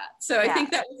are yet. So I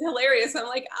think that was hilarious. I'm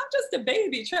like, I'm just a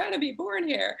baby trying to be born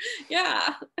here.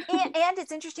 Yeah. And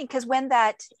it's interesting because when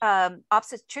that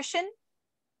obstetrician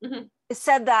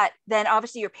said that, then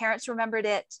obviously your parents remembered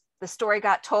it. The story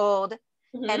got told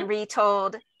and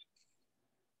retold.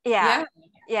 Yeah.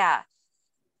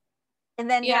 And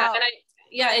then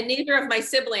and neither of my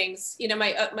siblings,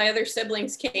 my other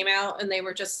siblings came out, and they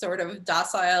were just sort of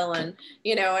docile, and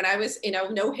and I was,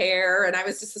 no hair, and I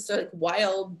was just this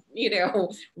wild,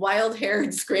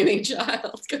 wild-haired screaming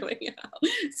child coming out.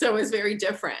 So it was very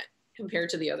different compared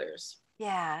to the others.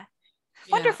 Yeah.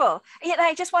 Wonderful. And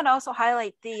I just want to also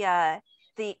highlight the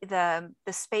the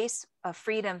space of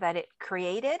freedom that it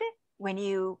created when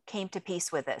you came to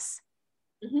peace with this.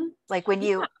 Mm-hmm. Like when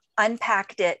you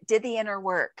unpacked it, did the inner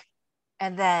work,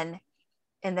 and then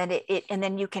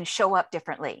you can show up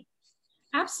differently.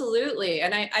 Absolutely.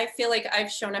 And I feel like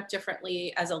I've shown up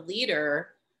differently as a leader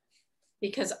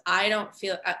because I don't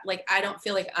feel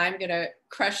like I'm going to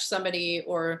crush somebody,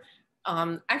 or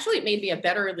actually it made me a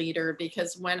better leader,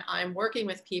 because when I'm working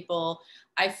with people,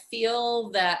 I feel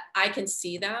that I can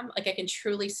see them, like I can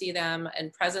truly see them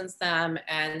and presence them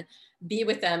and be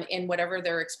with them in whatever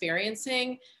they're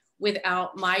experiencing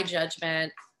without my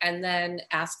judgment, and then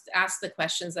ask the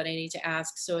questions that I need to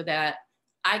ask so that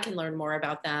I can learn more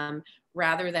about them,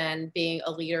 rather than being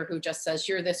a leader who just says,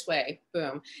 you're this way,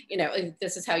 boom,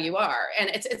 this is how you are. And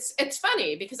it's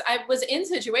funny because I was in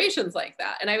situations like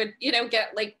that, and I would,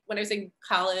 get, like, when I was in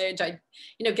college, I'd,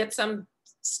 get some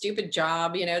stupid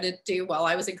job, to do while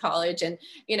I was in college. And,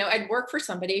 I'd work for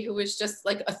somebody who was just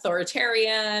like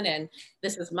authoritarian, and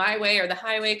this is my way or the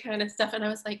highway kind of stuff. And I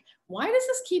was like, why does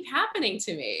this keep happening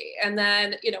to me? And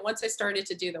then, once I started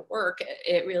to do the work,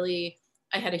 it really,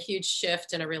 I had a huge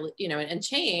shift and a really, and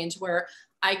change where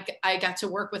I got to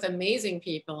work with amazing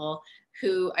people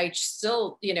who I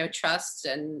still, trust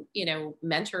and,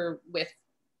 mentor with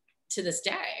to this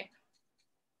day.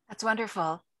 That's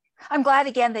wonderful. I'm glad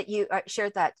again that you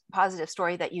shared that positive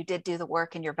story, that you did do the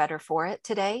work and you're better for it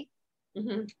today.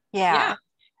 Mm-hmm. Yeah.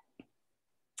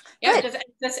 Yeah,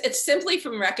 it's simply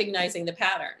from recognizing the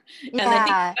pattern. Yeah. And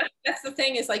I think that's the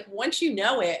thing, is like, once you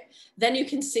know it, then you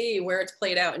can see where it's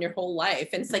played out in your whole life.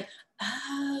 And it's like,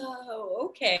 oh,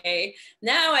 okay,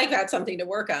 now I got something to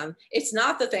work on. It's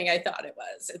not the thing I thought it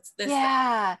was. It's this.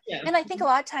 Yeah. And I think a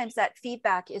lot of times that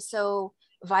feedback is so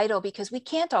vital, because we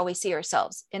can't always see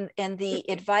ourselves, and the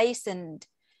advice and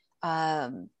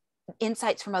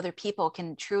insights from other people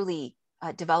can truly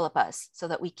develop us so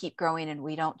that we keep growing and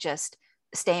we don't just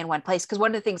stay in one place. Because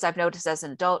one of the things I've noticed as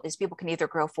an adult is people can either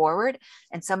grow forward,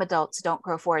 and some adults don't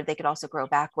grow forward, they could also grow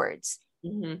backwards.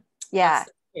 Mm-hmm. Yeah.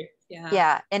 Yeah.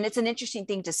 Yeah. And it's an interesting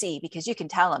thing to see, because you can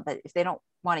tell them, but if they don't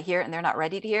want to hear it and they're not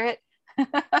ready to hear it.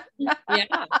 Yeah.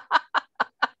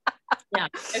 Yeah,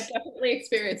 I've definitely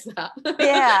experienced that.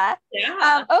 Yeah.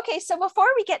 Yeah. Okay, so before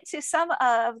we get to some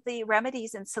of the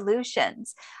remedies and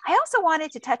solutions, I also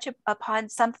wanted to touch upon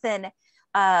something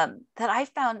that I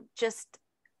found just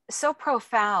so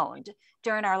profound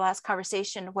during our last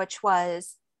conversation, which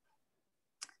was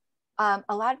a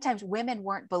lot of times women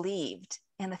weren't believed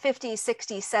in the 50s,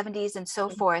 60s, 70s, and so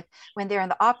forth, when they're in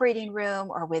the operating room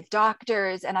or with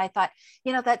doctors. And I thought,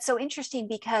 that's so interesting,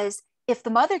 because if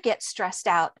the mother gets stressed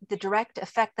out, the direct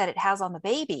effect that it has on the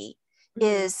baby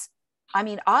is,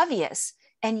 obvious.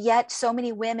 And yet so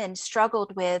many women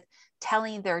struggled with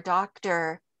telling their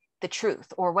doctor the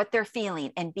truth or what they're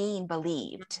feeling and being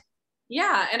believed.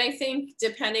 Yeah. And I think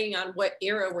depending on what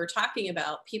era we're talking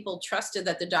about, people trusted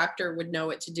that the doctor would know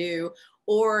what to do,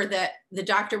 or that the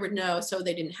doctor would know so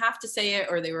they didn't have to say it,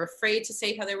 or they were afraid to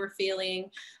say how they were feeling.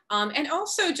 And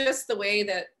also just the way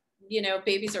that,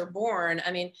 babies are born.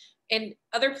 I mean, in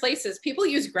other places, people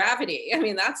use gravity. I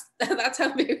mean, that's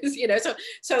how babies,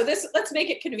 so let's make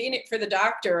it convenient for the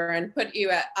doctor and put you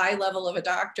at eye level of a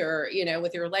doctor,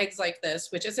 with your legs like this,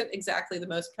 which isn't exactly the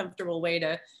most comfortable way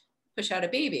to push out a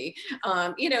baby.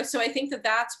 So I think that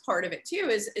that's part of it too,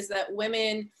 is that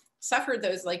women suffered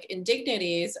those like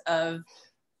indignities of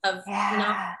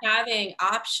not having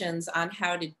options on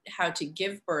how to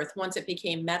give birth once it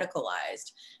became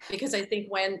medicalized. Because I think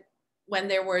when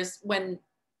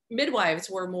midwives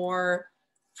were more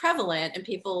prevalent and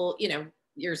people,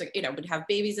 years ago, would have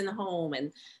babies in the home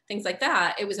and things like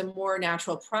that, it was a more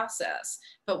natural process.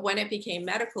 But when it became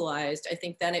medicalized, I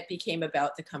think then it became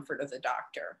about the comfort of the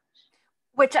doctor.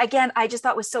 Which again, I just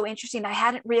thought was so interesting. I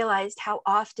hadn't realized how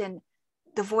often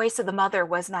the voice of the mother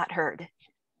was not heard.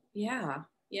 Yeah.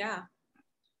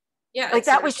 Like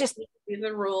that was just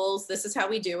the rules. This is how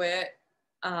we do it.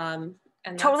 And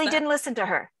totally didn't listen to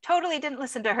her.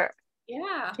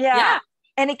 Yeah.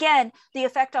 And again, the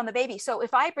effect on the baby. So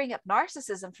if I bring up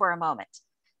narcissism for a moment,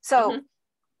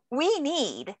 we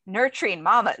need nurturing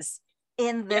mamas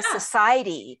in this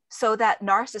society so that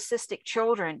narcissistic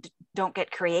children don't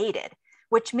get created,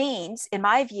 which means, in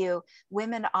my view,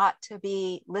 women ought to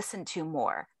be listened to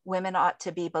more. Women ought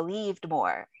to be believed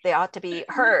more. They ought to be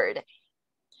heard.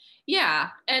 Yeah.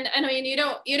 And I mean, you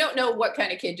don't know what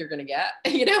kind of kid you're going to get,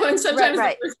 and sometimes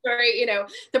the birth story,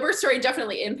 the birth story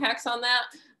definitely impacts on that.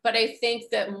 But I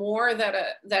think that more that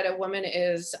a woman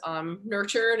is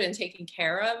nurtured and taken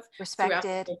care of, respected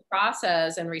throughout the whole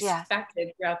process, and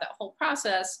respected throughout that whole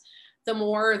process, the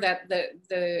more that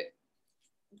the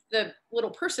the little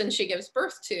person she gives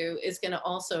birth to is going to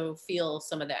also feel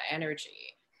some of that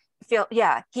energy.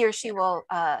 He or she will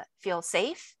feel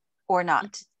safe or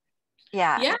not.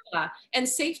 Yeah. And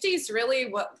safety is really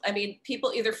what, I mean,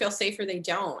 people either feel safe or they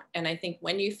don't. And I think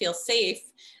when you feel safe,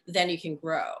 then you can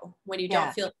grow. When you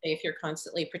don't feel safe, you're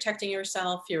constantly protecting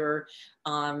yourself. You're,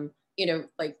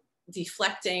 like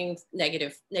deflecting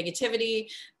negativity,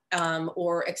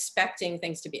 or expecting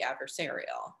things to be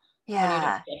adversarial. When you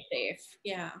don't feel safe.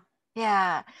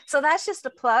 Yeah. So that's just a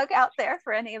plug out there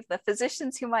for any of the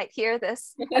physicians who might hear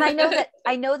this. And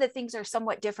I know that things are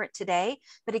somewhat different today,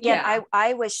 but again,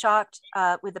 I was shocked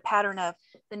with the pattern of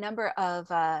the number of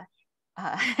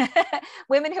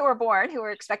women who were born who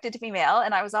were expected to be male.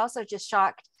 And I was also just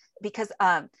shocked because,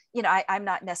 I'm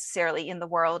not necessarily in the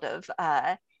world of,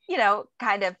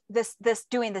 kind of this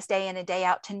doing this day in and day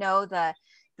out to know the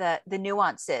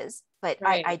nuances. But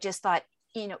I just thought,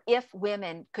 if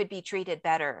women could be treated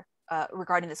better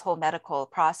regarding this whole medical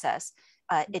process,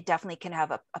 it definitely can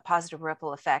have a positive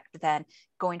ripple effect then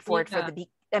going forward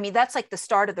that's like the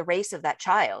start of the race of that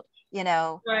child,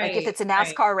 like if it's a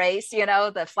NASCAR race,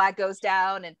 the flag goes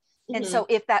down. And so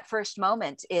if that first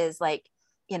moment is like,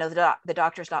 the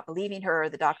doctor's not believing her, or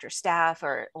the doctor's staff,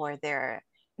 or they're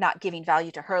not giving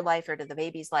value to her life or to the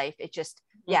baby's life, it just,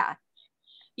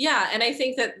 and I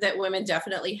think that women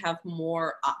definitely have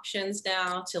more options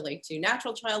now to like do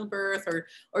natural childbirth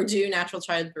or do natural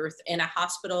childbirth in a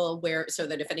hospital so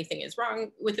that if anything is wrong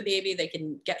with the baby, they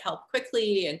can get help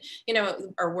quickly and,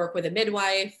 or work with a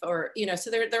midwife or,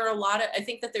 so there are a lot of, I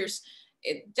think that there's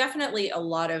definitely a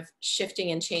lot of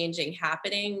shifting and changing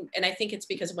happening. And I think it's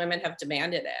because women have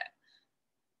demanded it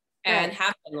and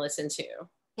have been listened to.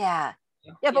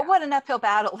 But what an uphill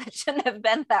battle. It shouldn't have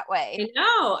been that way.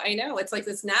 I know. It's like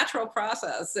this natural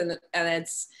process, and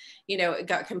it's, it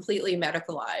got completely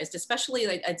medicalized, especially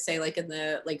like I'd say like in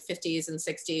the 50s and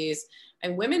 60s,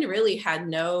 and women really had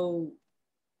no,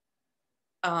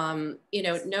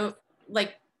 no,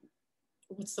 like,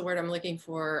 what's the word I'm looking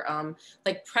for?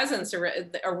 Like presence or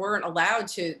weren't allowed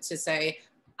to say,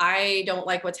 I don't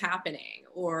like what's happening,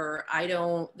 or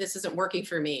this isn't working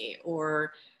for me,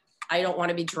 or I don't want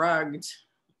to be drugged.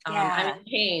 I'm in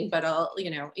pain, but I'll,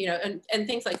 and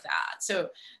things like that.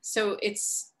 So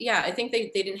it's, I think they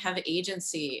didn't have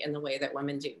agency in the way that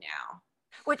women do now.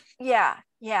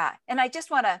 And I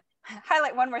just want to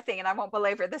highlight one more thing, and I won't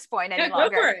belabor this point any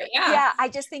longer. Go for it. I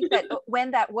just think that when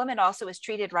that woman also is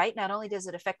treated right, not only does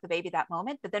it affect the baby that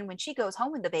moment, but then when she goes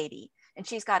home with the baby and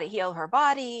she's got to heal her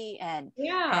body and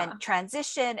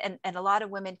transition, and a lot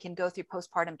of women can go through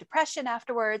postpartum depression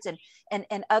afterwards and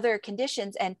other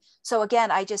conditions. And so again,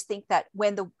 I just think that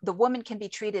when the woman can be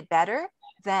treated better,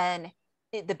 then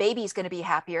the baby's going to be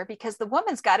happier, because the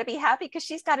woman's got to be happy because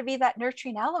she's got to be that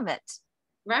nurturing element.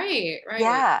 Right.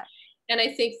 And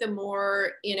I think the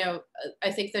more,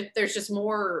 I think that there's just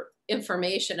more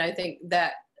information, I think,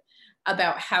 that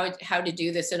about how to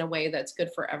do this in a way that's good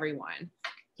for everyone.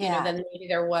 Than maybe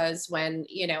there was when,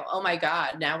 oh my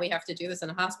God, now we have to do this in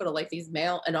a hospital, like these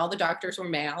male, and all the doctors were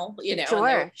male,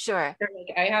 Sure. They're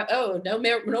like, no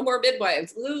more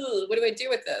midwives. Ooh, what do I do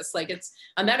with this? Like, it's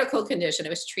a medical condition. It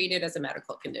was treated as a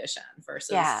medical condition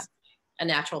versus a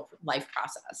natural life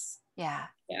process. Yeah.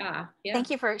 Yeah. Thank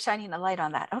you for shining a light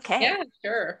on that. Okay. Yeah,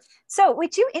 sure. So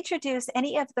would you introduce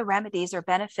any of the remedies or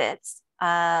benefits?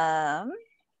 And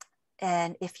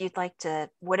if you'd like to,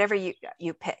 whatever you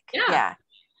pick.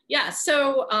 Yeah.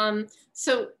 So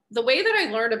the way that I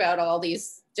learned about all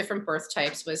these different birth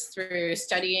types was through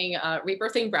studying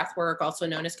rebirthing breath work, also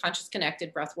known as conscious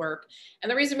connected breath work.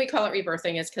 And the reason we call it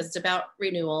rebirthing is because it's about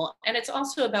renewal. And it's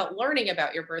also about learning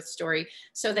about your birth story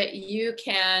so that you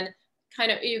can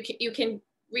you can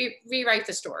rewrite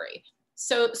the story.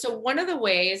 So one of the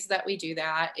ways that we do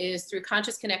that is through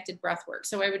conscious connected breath work.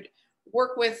 So I would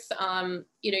work with,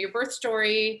 your birth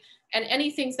story and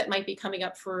any things that might be coming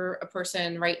up for a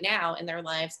person right now in their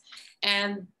lives.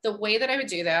 And the way that I would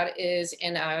do that is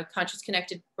in a conscious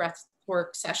connected breath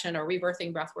work session or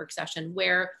rebirthing breath work session,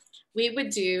 where we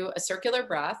would do a circular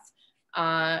breath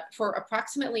for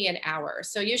approximately an hour.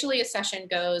 So usually a session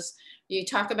goes, you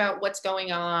talk about what's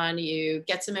going on, you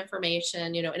get some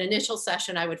information, an initial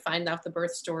session, I would find out the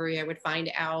birth story. I would find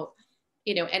out,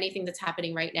 anything that's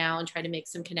happening right now and try to make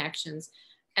some connections.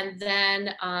 And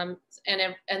then, and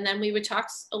then we would talk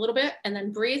a little bit and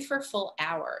then breathe for a full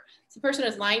hour. So the person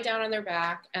is lying down on their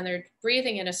back and they're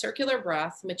breathing in a circular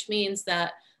breath, which means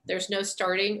that there's no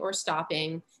starting or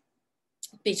stopping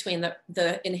between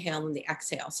the inhale and the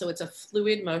exhale. So it's a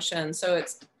fluid motion. So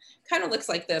it's kind of looks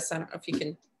like this. I don't know if you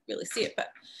can really see it,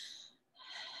 but.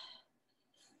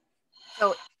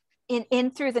 So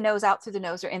In through the nose, out through the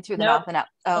nose, or in through the Nope. mouth and out?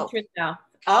 All Oh, through the mouth.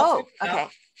 oh, okay.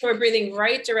 So we're breathing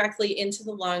right directly into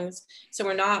the lungs. So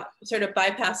we're not sort of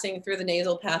bypassing through the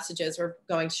nasal passages. We're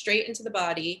going straight into the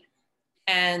body,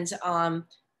 and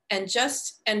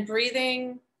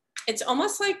breathing. It's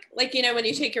almost like when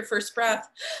you take your first breath,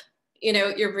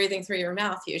 you're breathing through your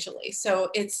mouth usually.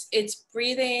 So it's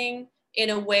breathing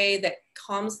in a way that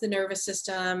calms the nervous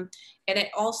system, and it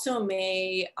also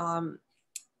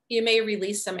you may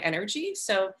release some energy.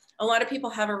 So a lot of people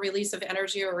have a release of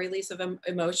energy or release of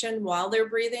emotion while they're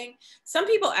breathing. Some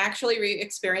people actually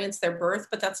experience their birth,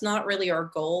 but that's not really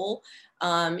our goal.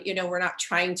 We're not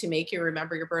trying to make you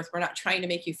remember your birth. We're not trying to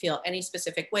make you feel any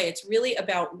specific way. It's really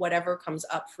about whatever comes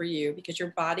up for you, because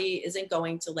your body isn't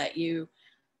going to let you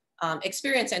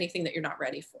experience anything that you're not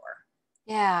ready for.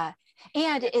 Yeah.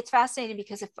 And it's fascinating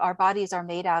because if our bodies are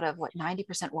made out of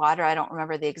 90% water, I don't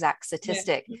remember the exact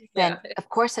statistic, then of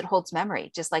course it holds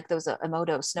memory, just like those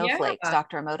Emoto snowflakes,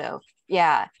 Dr. Emoto.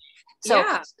 Yeah.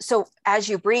 So as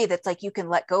you breathe, it's like you can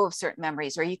let go of certain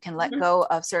memories, or you can let go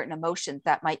of certain emotions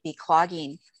that might be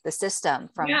clogging the system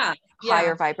from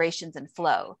higher vibrations and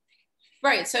flow.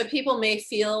 Right. So people may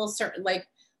feel certain, like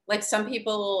some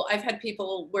people, I've had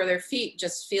people where their feet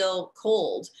just feel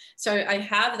cold. So I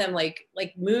have them like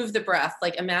move the breath,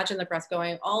 like imagine the breath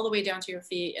going all the way down to your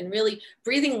feet and really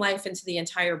breathing life into the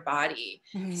entire body.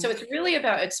 Mm-hmm. So it's really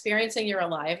about experiencing your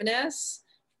aliveness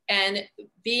and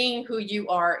being who you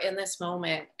are in this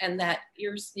moment, and that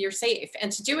you're safe,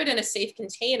 and to do it in a safe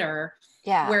container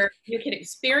where you can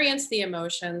experience the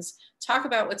emotions, talk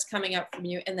about what's coming up from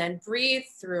you, and then breathe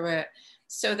through it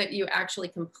so that you actually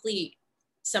complete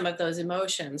some of those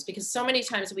emotions. Because so many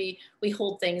times we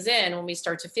hold things in when we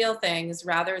start to feel things,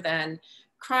 rather than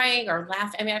crying or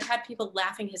laughing. I mean, I've had people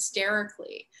laughing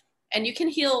hysterically, and you can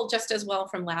heal just as well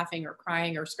from laughing or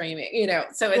crying or screaming,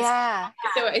 so it's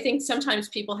so I think sometimes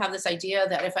people have this idea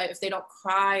that if they don't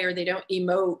cry or they don't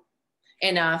emote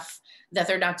enough, that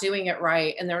they're not doing it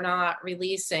right and they're not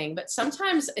releasing. But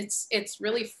sometimes it's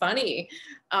really funny,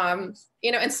 and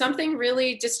something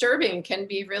really disturbing can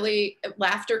be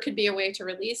laughter could be a way to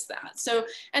release that. So,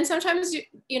 and sometimes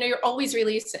you're always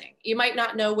releasing. You might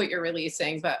not know what you're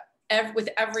releasing, but with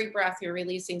every breath you're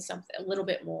releasing something a little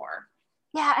bit more.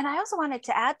 Yeah. And I also wanted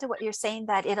to add to what you're saying,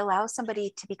 that it allows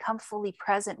somebody to become fully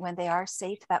present when they are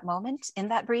safe that moment in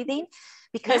that breathing,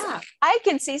 because I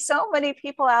can see so many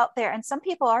people out there, and some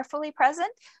people are fully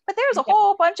present, but there's a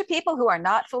whole bunch of people who are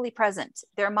not fully present.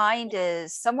 Their mind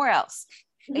is somewhere else,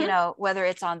 whether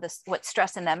it's on what's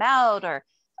stressing them out, or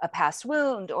a past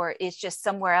wound, or it's just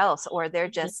somewhere else, or they're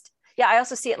just, I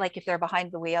also see it like if they're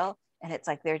behind the wheel, and it's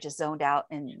like they're just zoned out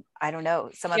in, I don't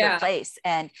know, some other place.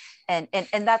 And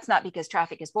that's not because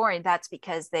traffic is boring. That's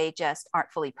because they just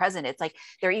aren't fully present. It's like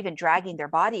they're even dragging their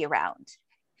body around.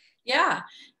 Yeah.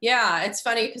 It's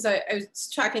funny because I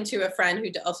was talking to a friend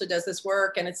who also does this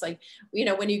work, and it's like,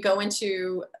 when you go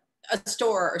into a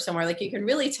store or somewhere, like you can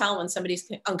really tell when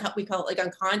somebody's we call it like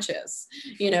unconscious.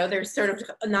 They're sort of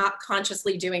not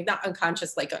consciously doing, not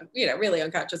unconscious, like really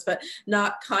unconscious, but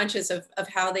not conscious of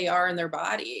how they are in their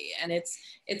body. And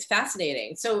it's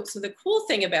fascinating. So the cool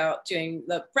thing about doing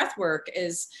the breath work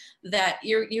is that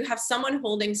you have someone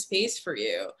holding space for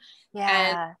you.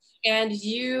 And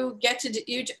you get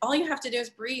to all you have to do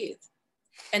is breathe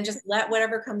and just let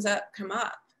whatever comes up come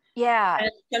up. And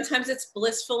sometimes it's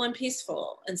blissful and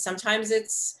peaceful, and sometimes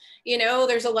it's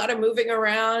there's a lot of moving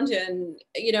around and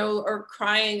or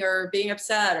crying or being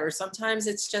upset, or sometimes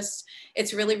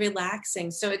it's really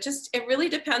relaxing. So it really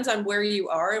depends on where you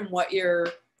are and what you're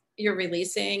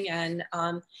releasing, and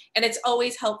it's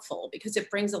always helpful because it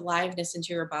brings aliveness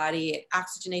into your body. It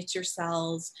oxygenates your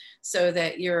cells so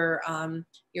that you're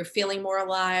feeling more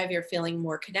alive, you're feeling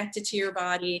more connected to your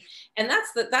body. And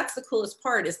that's the coolest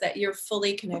part, is that you're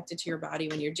fully connected to your body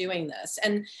when you're doing this.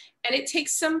 And it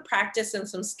takes some practice and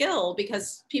some skill,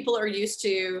 because people are used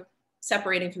to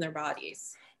separating from their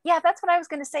bodies. Yeah, that's what I was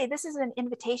going to say. This is an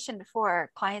invitation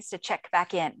for clients to check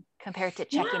back in compared to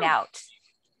checking out.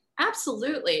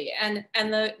 Absolutely. And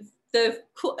the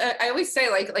cool, I always say,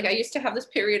 like I used to have this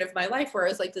period of my life where I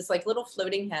was like this like little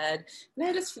floating head, and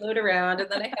I just float around, and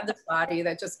then I had this body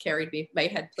that just carried my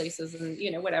head places, and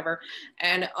whatever.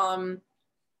 And and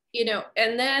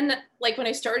then like when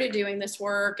I started doing this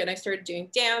work and I started doing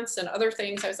dance and other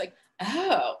things, I was like,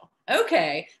 oh,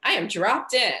 okay, I am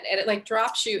dropped in, and it like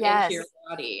drops you into your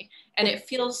body, and it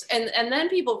feels, and then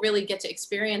people really get to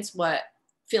experience what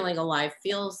feeling alive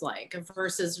feels like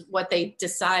versus what they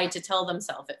decide to tell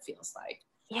themselves it feels like.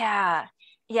 Yeah.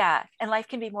 And life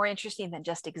can be more interesting than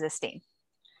just existing.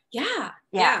 Yeah.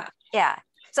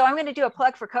 So I'm going to do a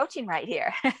plug for coaching right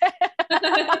here.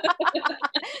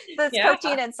 This Yeah.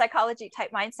 coaching and psychology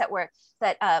type mindset where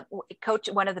that coach,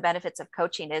 one of the benefits of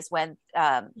coaching is when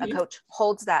a coach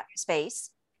holds that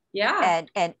space. Yeah.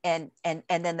 And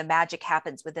then the magic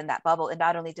happens within that bubble. And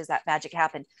not only does that magic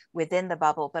happen within the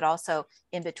bubble, but also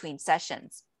in between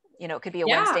sessions. You know, it could be a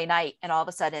Wednesday night and all of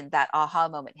a sudden that aha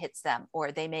moment hits them,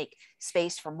 or they make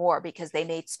space for more because they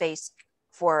made space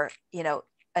for, you know,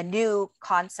 a new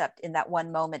concept in that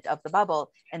one moment of the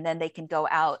bubble. And then they can go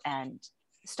out and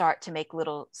start to make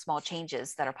little small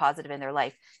changes that are positive in their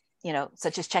life, you know,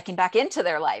 such as checking back into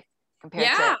their life compared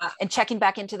to, and checking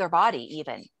back into their body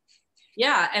even.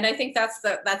 Yeah. And I think that's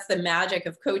the magic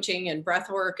of coaching and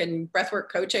breathwork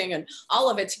coaching and all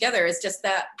of it together, is just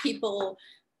that people,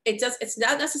 it's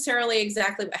not necessarily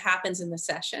exactly what happens in the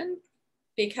session,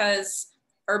 because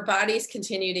our bodies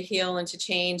continue to heal and to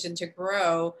change and to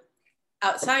grow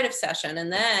outside of session.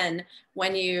 And then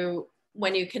when you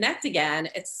connect again,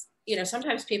 it's, you know,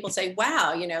 sometimes people say,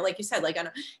 wow, you know, like you said, like,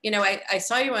 I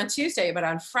saw you on Tuesday, but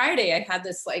on Friday I had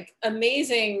this like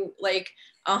amazing, like,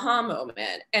 aha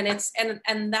moment. And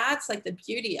and that's like the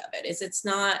beauty of it, is it's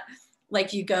not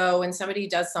like you go and somebody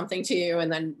does something to you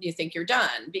and then you think you're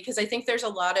done. Because I think there's a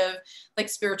lot of like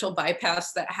spiritual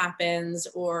bypass that happens,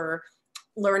 or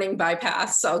learning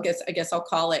bypass, I guess I'll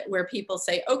call it, where people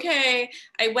say, okay,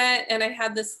 I went and I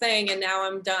had this thing and now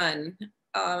I'm done.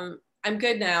 I'm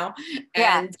good now.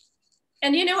 And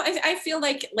you know, I feel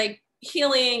like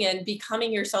healing and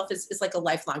becoming yourself is like a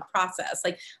lifelong process.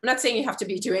 Like, I'm not saying you have to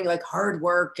be doing like hard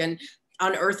work and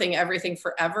unearthing everything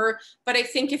forever, but I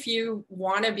think if you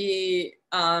want to be,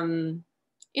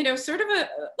 you know, sort of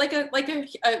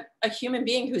a human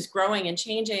being who's growing and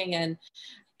changing and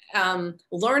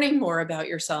learning more about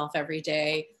yourself every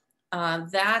day,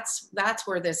 that's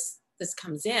where this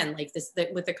comes in, like this,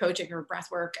 with the coaching or breath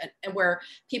work, and where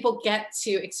people get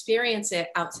to experience it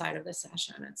outside of the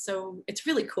session. And so it's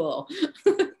really cool.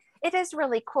 It is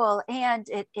really cool. And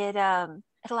it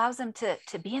allows them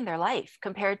to be in their life,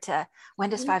 compared to,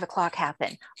 when does 5 o'clock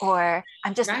happen? Or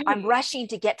I'm rushing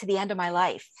to get to the end of my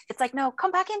life. It's like, no,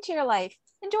 come back into your life.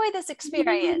 Enjoy this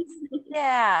experience.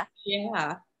 Yeah.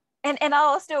 Yeah. And I'll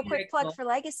also do a quick plug for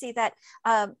Legacy, that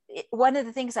one of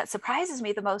the things that surprises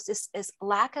me the most is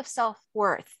lack of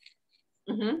self-worth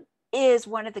is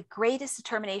one of the greatest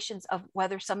determinations of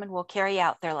whether someone will carry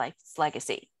out their life's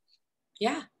legacy.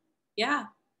 Yeah. Yeah.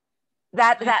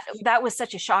 That was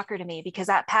such a shocker to me, because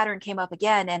that pattern came up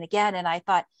again and again. And I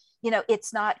thought, you know,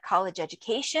 it's not college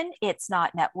education, it's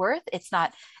not net worth, it's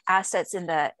not assets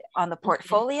on the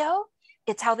portfolio.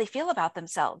 It's how they feel about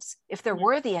themselves, if they're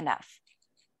worthy enough.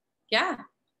 Yeah.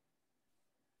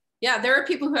 Yeah. There are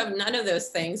people who have none of those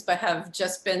things, but have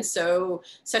just been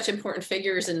such important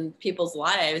figures in people's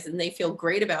lives, and they feel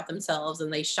great about themselves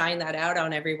and they shine that out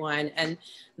on everyone. And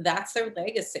that's their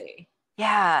legacy.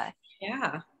 Yeah.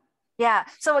 Yeah. Yeah.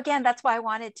 So again, that's why I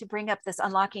wanted to bring up this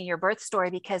unlocking your birth story,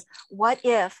 because what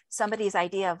if somebody's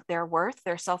idea of their worth,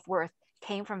 their self-worth,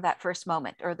 came from that first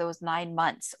moment, or those 9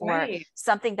 months, or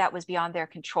something that was beyond their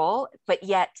control, but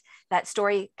yet that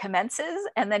story commences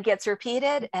and then gets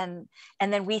repeated, and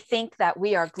then we think that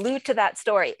we are glued to that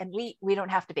story, and we don't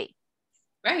have to be.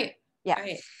 Right. Yeah.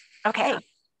 Right. Okay. Yeah.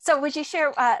 So would you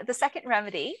share the second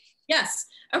remedy? Yes.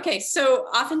 Okay. So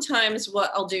oftentimes what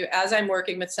I'll do as I'm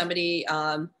working with somebody,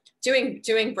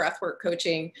 doing breathwork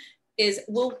coaching, is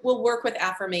we'll work with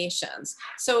affirmations.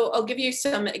 So I'll give you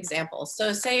some examples.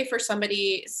 So say for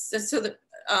somebody,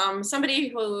 somebody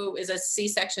who is a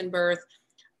C-section birth,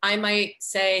 I might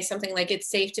say something like, it's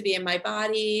safe to be in my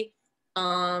body,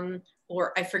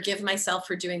 or I forgive myself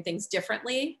for doing things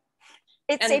differently.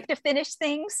 It's safe to finish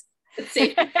things. It's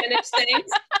safe to finish things.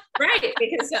 Right,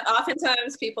 because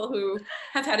oftentimes people who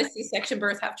have had a C-section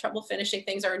birth have trouble finishing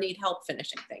things or need help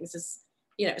finishing things.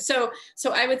 You know, so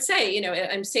I would say, you know,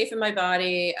 I'm safe in my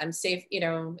body, I'm safe, you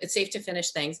know, it's safe to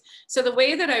finish things. So the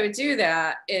way that I would do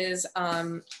that is,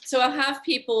 so I'll have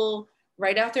people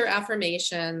write out their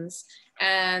affirmations,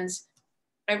 and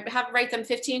I write them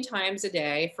 15 times a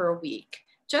day for a week,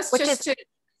 just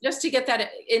to get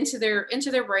that into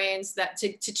their brains, that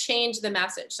to change the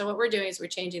message. So what we're doing is we're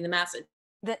changing the message.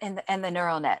 And the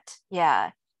neural net.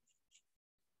 Yeah.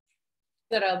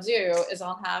 That I'll do is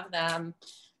I'll have them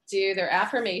do their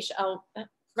affirmation. I'll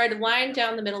write a line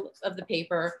down the middle of the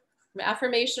paper,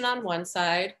 affirmation on one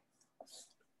side,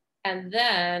 and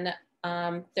then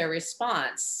their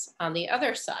response on the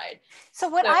other side. So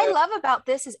what I love about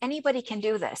this is anybody can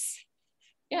do this.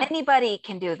 Yeah. Anybody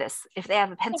can do this if they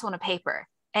have a pencil and a paper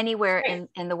anywhere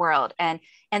in the world. And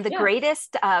the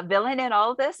greatest villain in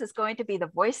all of this is going to be the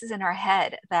voices in our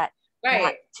head that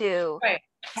want to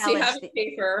So you have your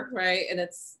paper, right? And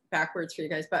it's backwards for you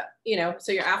guys, but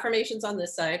so your affirmations on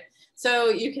this side. So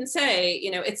you can say,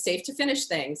 it's safe to finish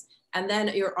things. And then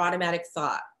your automatic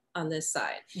thought on this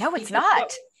side. No, it's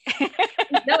not.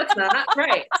 No, it's not.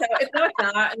 Right. So no, it's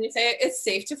not. And you say it's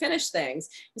safe to finish things.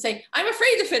 You say, I'm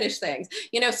afraid to finish things.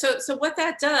 So what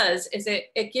that does is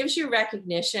it gives you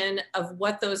recognition of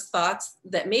what those thoughts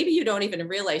that maybe you don't even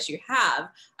realize you have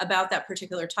about that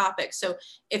particular topic. So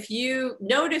if you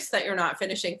notice that you're not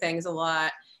finishing things a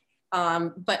lot,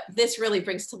 but this really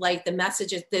brings to light the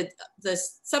messages, the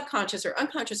subconscious or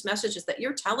unconscious messages that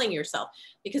you're telling yourself,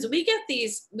 because we get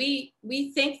these, we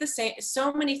think the same,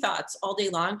 so many thoughts all day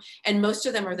long, and most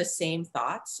of them are the same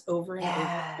thoughts over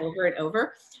and over and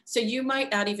over. So you might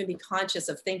not even be conscious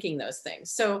of thinking those things.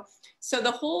 So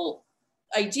the whole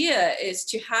idea is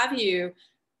to have you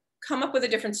come up with a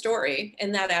different story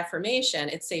in that affirmation.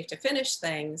 It's safe to finish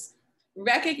things,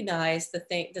 recognize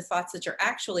the thoughts that you're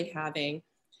actually having,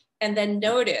 and then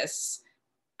notice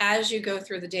as you go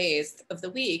through the days of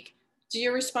the week, do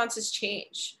your responses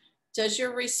change? Does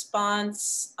your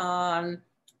response,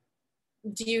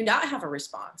 do you not have a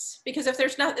response? Because if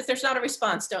there's not a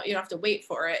response, you don't have to wait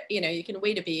for it. You can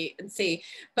wait a beat and see,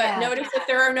 but notice if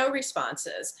there are no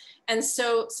responses. And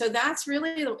so it's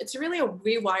really a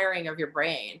rewiring of your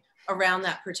brain around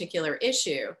that particular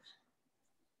issue.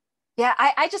 Yeah,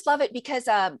 I just love it because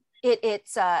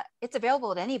it's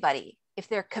available to anybody if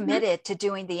they're committed to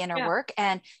doing the inner work.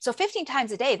 And so 15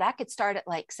 times a day, that could start at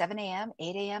like 7 a.m.,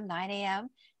 8 a.m., 9 a.m.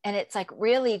 And it's like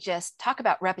really just talk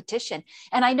about repetition.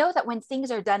 And I know that when things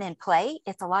are done in play,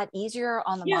 it's a lot easier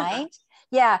on the mind.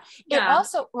 Yeah. It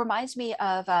also reminds me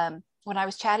of when I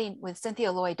was chatting with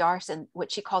Cynthia Lloyd Darson,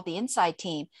 what she called the inside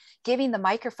team, giving the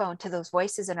microphone to those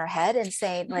voices in her head and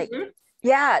saying like,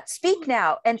 speak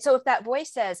now. And so if that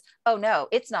voice says, oh no,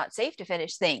 it's not safe to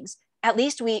finish things, at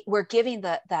least we're giving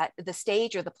the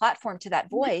stage or the platform to that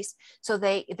voice so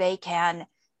they can,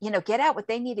 get out what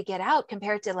they need to get out,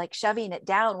 compared to like shoving it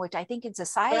down, which I think in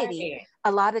society,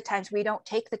 a lot of times we don't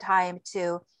take the time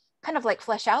to kind of like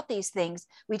flesh out these things.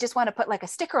 We just want to put like a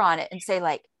sticker on it and say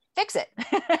like, fix it.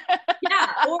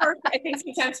 Or I think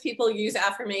sometimes people use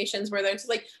affirmations where they're just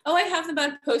like, oh, I have them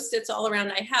on Post-its all around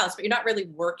my house, but you're not really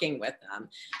working with them.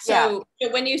 So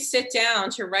when you sit down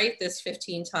to write this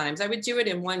 15 times, I would do it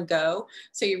in one go.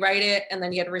 So you write it and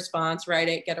then you get a response, write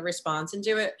it, get a response, and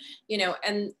do it,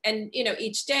 and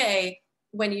each day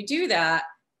when you do that,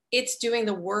 it's doing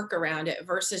the work around it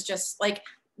versus just like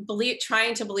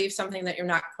trying to believe something that you're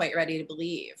not quite ready to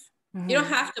believe. You don't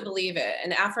have to believe it.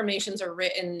 And affirmations are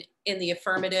written in the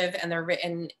affirmative and they're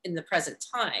written in the present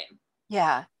time.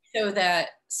 Yeah. So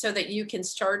that you can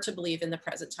start to believe in the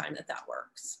present time that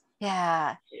works.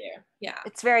 Yeah. Yeah.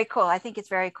 It's very cool. I think it's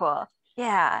very cool.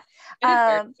 Yeah.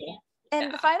 And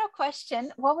the final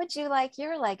question, what would you like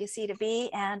your legacy to be,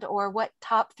 and or what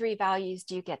top 3 values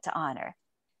do you get to honor?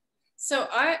 So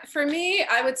for me,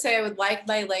 I would say I would like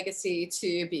my legacy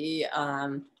to be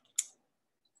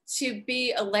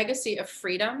a legacy of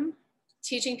freedom,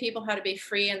 teaching people how to be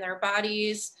free in their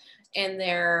bodies, in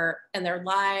their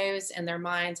lives, and their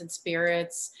minds and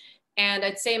spirits. And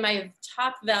I'd say my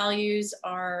top values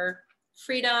are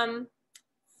freedom,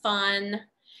 fun,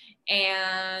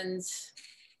 and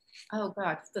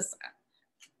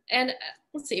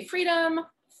freedom,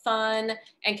 fun,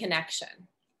 and connection.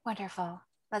 Wonderful.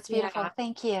 That's beautiful.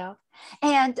 Thank you.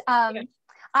 And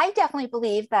I definitely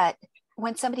believe that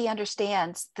when somebody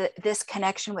understands this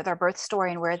connection with our birth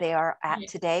story and where they are at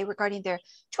today regarding their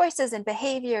choices and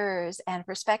behaviors and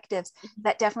perspectives,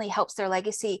 that definitely helps their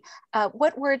legacy.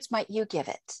 What words might you give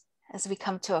it as we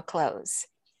come to a close?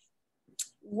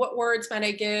 What words might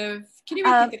I give? Can you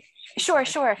repeat the question?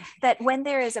 Sure. That when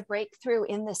there is a breakthrough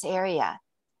in this area,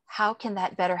 how can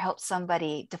that better help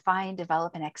somebody define,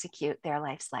 develop, and execute their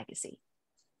life's legacy?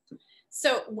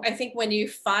 So I think when you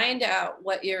find out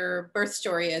what your birth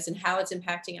story is and how it's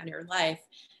impacting on your life,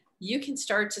 you can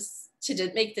start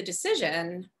to make the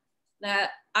decision that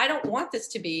I don't want this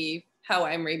to be how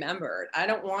I'm remembered. I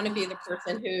don't want to be the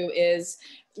person who is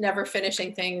never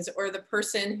finishing things, or the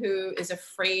person who is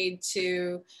afraid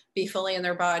to be fully in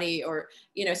their body, or,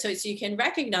 so you can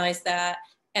recognize that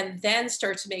and then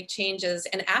start to make changes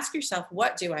and ask yourself,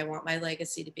 what do I want my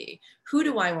legacy to be? Who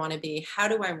do I want to be? How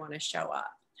do I want to show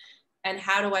up? And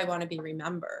how do I want to be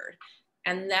remembered?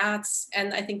 And I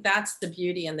think that's the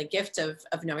beauty and the gift of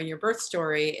knowing your birth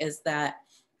story, is that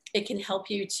it can help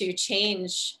you to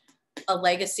change a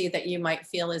legacy that you might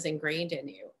feel is ingrained in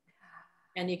you,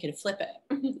 and you can flip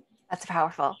it. That's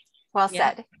powerful. Well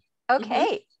said.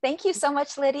 Okay. Thank you so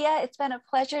much, Lydia. It's been a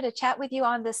pleasure to chat with you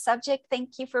on this subject.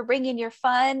 Thank you for bringing your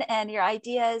fun and your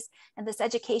ideas and this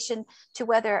education to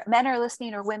whether men are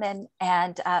listening or women.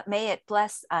 And may it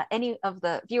bless any of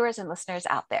the viewers and listeners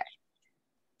out there.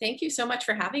 Thank you so much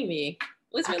for having me. It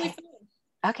was really fun.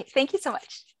 Okay. Thank you so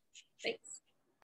much. Thanks.